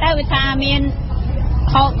ខ្មែរទៅវាថាមាន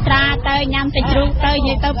ហូបត្រាទៅញ៉ាំសាច់ជ្រូកទៅនិ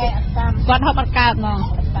យាយទៅគាត់ហូបអត់កើតហ្មង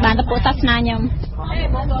បានតែពួកសាសនាខ្ញុំ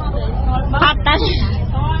ហត់តែ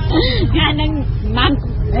ថ្ងៃហ្នឹង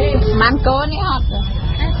បានគោនេះហត់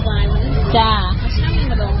ចា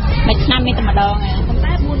មួយឆ្នាំមានតែម្ដង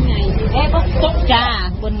តែ4ថ្ងៃពុកទុកចា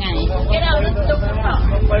4ថ្ងៃគេដល់រត់ទុក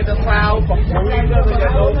ទៅទៅហ្វាវបងទៅទៅ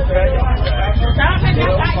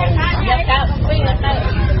ទៅ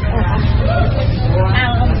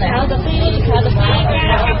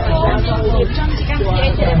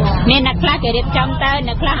មានអ្នកខ្លះគេរៀបចំទៅ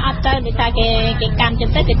អ្នកខ្លះអត់ទៅដូចថាគេកម្មចឹង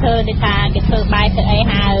ទៅគេធ្វើដូចថាគេធ្វើបាយធ្វើអី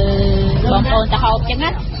ហៅបងប្អូនទៅហូបចឹងណា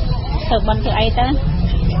ធ្វើបន់ធ្វើអីទៅ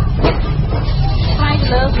ខ្លាយ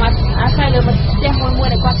លើមកអាស្រ័យលើមកផ្ទះមួយ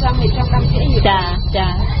ដែលគាត់ចង់មានចង់កម្មវិធីចា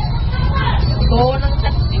គោនឹងទឹ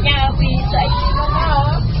កញ៉ាពីស្អី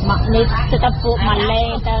មកនេះទៅពួកម៉ាឡេ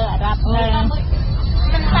ទៅអារ៉ាប់នៅ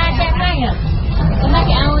មិនតាចេះហ្នឹងតែ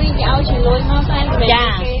គេឲ្យជាលុយមកតែចា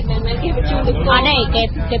មិនគេបញ្ជូនទៅអត់ទេ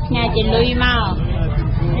គេផ្ញើជាលុយមក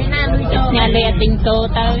ញ៉ាលេទិញតូ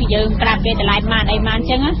ទៅយើងប្រាប់គេតម្លៃម៉ានអីម៉ានអញ្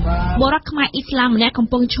ចឹងបុរសខ្មែរអ៊ីស្លាមម្នាក់កំ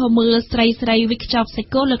ពុងឈរមើលស្រីវិកខ្ចប់សាច់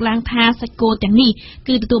គោលើកឡើងថាសាច់គោទាំងនេះ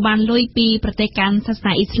គឺទទួលបានលុយពីប្រទេសកាន់សាស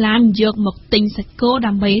នាអ៊ីស្លាមយកមកទិញសាច់គោ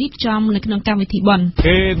ដើម្បីរៀបចំនៅក្នុងកម្មវិធីបុណ្យ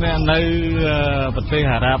គេនៅប្រទេស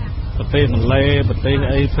អារ៉ាប់ប្រទេសម៉ាឡេប្រទេស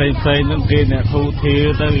អីផ្សេងហ្នឹងគេអ្នកធូធា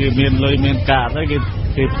ទៅគេមានលុយមានកាក់ទៅគេ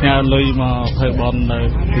ផ្ញើលុយមកធ្វើបុណ្យនៅ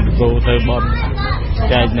ទីគោទៅបុណ្យ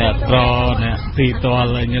ចែកអ្នកក្រអ្នកទីតល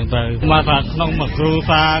អីចឹងទៅមកថាក្នុងមួយគ្រួ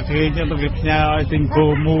សារគេចឹងទៅគេផ្ញើឲ្យទិញគោ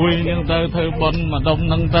មួយចឹងទៅធ្វើបុណ្យមួយដុំ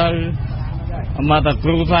ហ្នឹងទៅមកតែគ្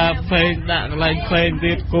រូសាផ្សេងដាក់កន្លែងផ្សេង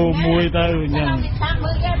ទៀតគោមួយទៅអញ្ចឹង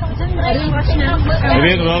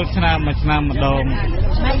រៀងរាល់ឆ្នាំមួយឆ្នាំម្ដង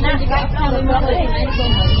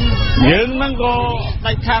យើងហ្នឹងក៏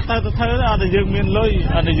ដាច់ខាតទៅធ្វើអត់តែយើងមានលុយ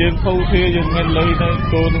អត់តែយើងធូរធាយើងមានលុយទៅ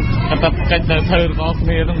គោនឹងកាត់កិច្ចទៅធ្វើរបស់គ្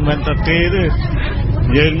នាហ្នឹងមិនមែនតែគេទេ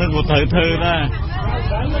យើងនឹងក៏ត្រូវធ្វើដែរ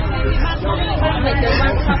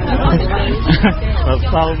តែ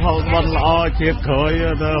សល់ផលបុណ្យល្អជាតិក្រោយ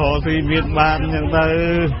ទៅរកស៊ីមានបានអញ្ចឹងទៅ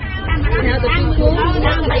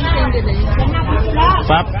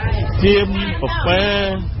សត្វជៀមពពែ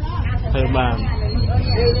ធ្វើបាន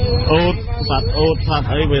អូតសត្វអូតសត្វ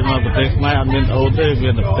អីវាមកប្រទេសខ្មែរអត់មានអូតទេមា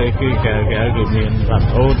នតែប្រទេសគឺគេមានសត្វ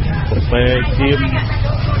អូតពពែជៀម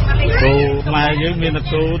គោខ្មែរយើងមានតែ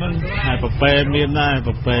គោហ្នឹងហើយពពែមានដែរព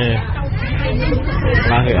ពែ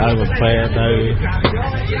ខ្លះគេឲ្យពពែទៅ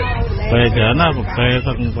ពេលច្រើនណាពពែ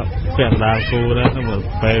សឹងពាក់ដាល់គោដែរព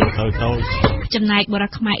ពែទៅចំណែកបរិ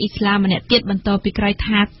យាខ្មែរអ៊ីស្លាមម្នាក់ទៀតបន្តពីក្រោយ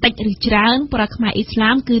ថាតិចឬច្រើនបរិយាខ្មែរអ៊ីស្លា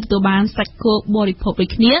មគឺទទួលបានសាច់គោបរិភោគដូច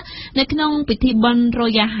គ្នានៅក្នុងពិធីបុណ្យរ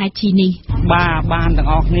យ៉ាហាជីនេះបានទាំង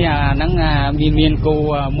អស់គ្នាហ្នឹងមានគោ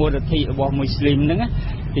មួយរទ្ធីរបស់មូស្លីមហ្នឹង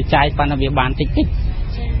គេចាយប៉ុន្តែវាបានតិច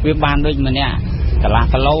វាបានដូចម្នាក់កន្លះ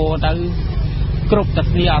គីឡូទៅគ្រប់តែ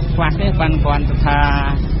គ្នាអត់ខ្វះទេប៉ុន្តែគាត់ថា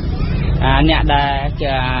អ្នកដែល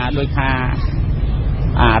ដូចថា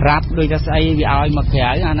រ៉ាប់ដូចតែស្អីវាឲ្យមកក្រៅ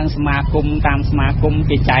អាហ្នឹងសមាគមតាមសមាគម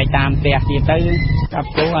គេចាយតាមផ្ទះទៀតទៅកាប់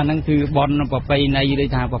គោអាហ្នឹងគឺបនប្រពៃណីដូច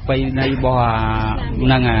ថាប្រពៃណីរបស់ហ្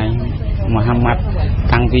នឹងហើយមហាម៉ាត់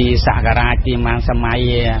តាំងពីសករាជទីម៉ានសម័យ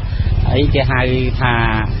អីគេហៅថា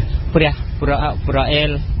ព្រះប្រអែល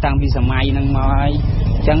តាំងពីសម័យហ្នឹងមកហើយ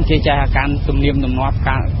អញ្ចឹងគេចេះកាន់ទំនៀមទម្លាប់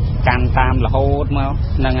កាន់តាមរហូតមក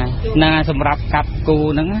ហ្នឹងហើយសម្រាប់កាប់គោ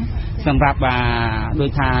ហ្នឹងសម្រាប់ដូ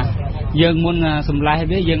ចថាយើងមុនសម្លេះ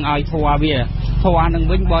វាយើងឲ្យធွာវាធွာនឹង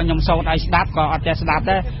វិញបើខ្ញុំសូត្រឲ្យស្ដាប់ក៏អត់ចេះស្ដាប់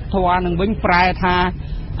ដែរធွာនឹងវិញប្រែថា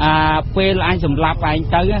ពេលអញសម្លាប់ឯង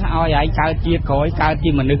ទៅឲ្យឯងកើតជាតិក្រោយកើតជា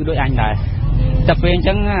មនុស្សដូចអញដែរតែពេលអញ្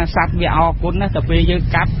ចឹងសត្វវាអរគុណណាតែពេលយើង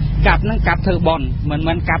កាប់ហ្នឹងកាប់ធ្វើបន់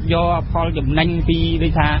មិនកាប់យកផលចំណេញពីដូ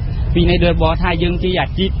ចថាពីនេះដូចបើថាយើងជាអា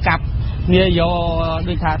ជីពកាប់នេះយក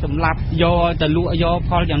ដូចថាសម្លាប់យកទៅលក់យក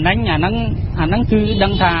ផលចំណេញអាហ្នឹងគឺដឹ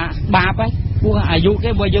ងថាបាបហើយពោះអាយុគេ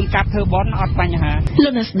បើយើងកាប់ធ្វើបន់អត់បញ្ហាលោ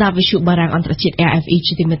កអ្នកស្ដាប់វិទ្យុបារាំងអន្តរជាតិ RFI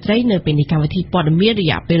ជាទីមេត្រីនៅពេលនេះកម្មវិធីព័ត៌មានរ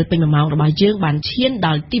យៈពេលពេញ1ម៉ោងរបស់យើងបានឈានដ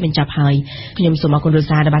ល់ទីបញ្ចប់ហើយខ្ញុំសូមអរគុណលោក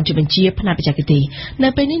សារដែលបានជួយបញ្ជាផ្នែកបច្ចេកទេសនៅ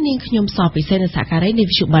ពេលនេះនាងខ្ញុំសពិសេសនៅសហការីនៃ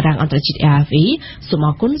វិទ្យុបារាំងអន្តរជាតិ RFI សូមអ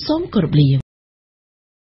រគុណសូមគោរពលា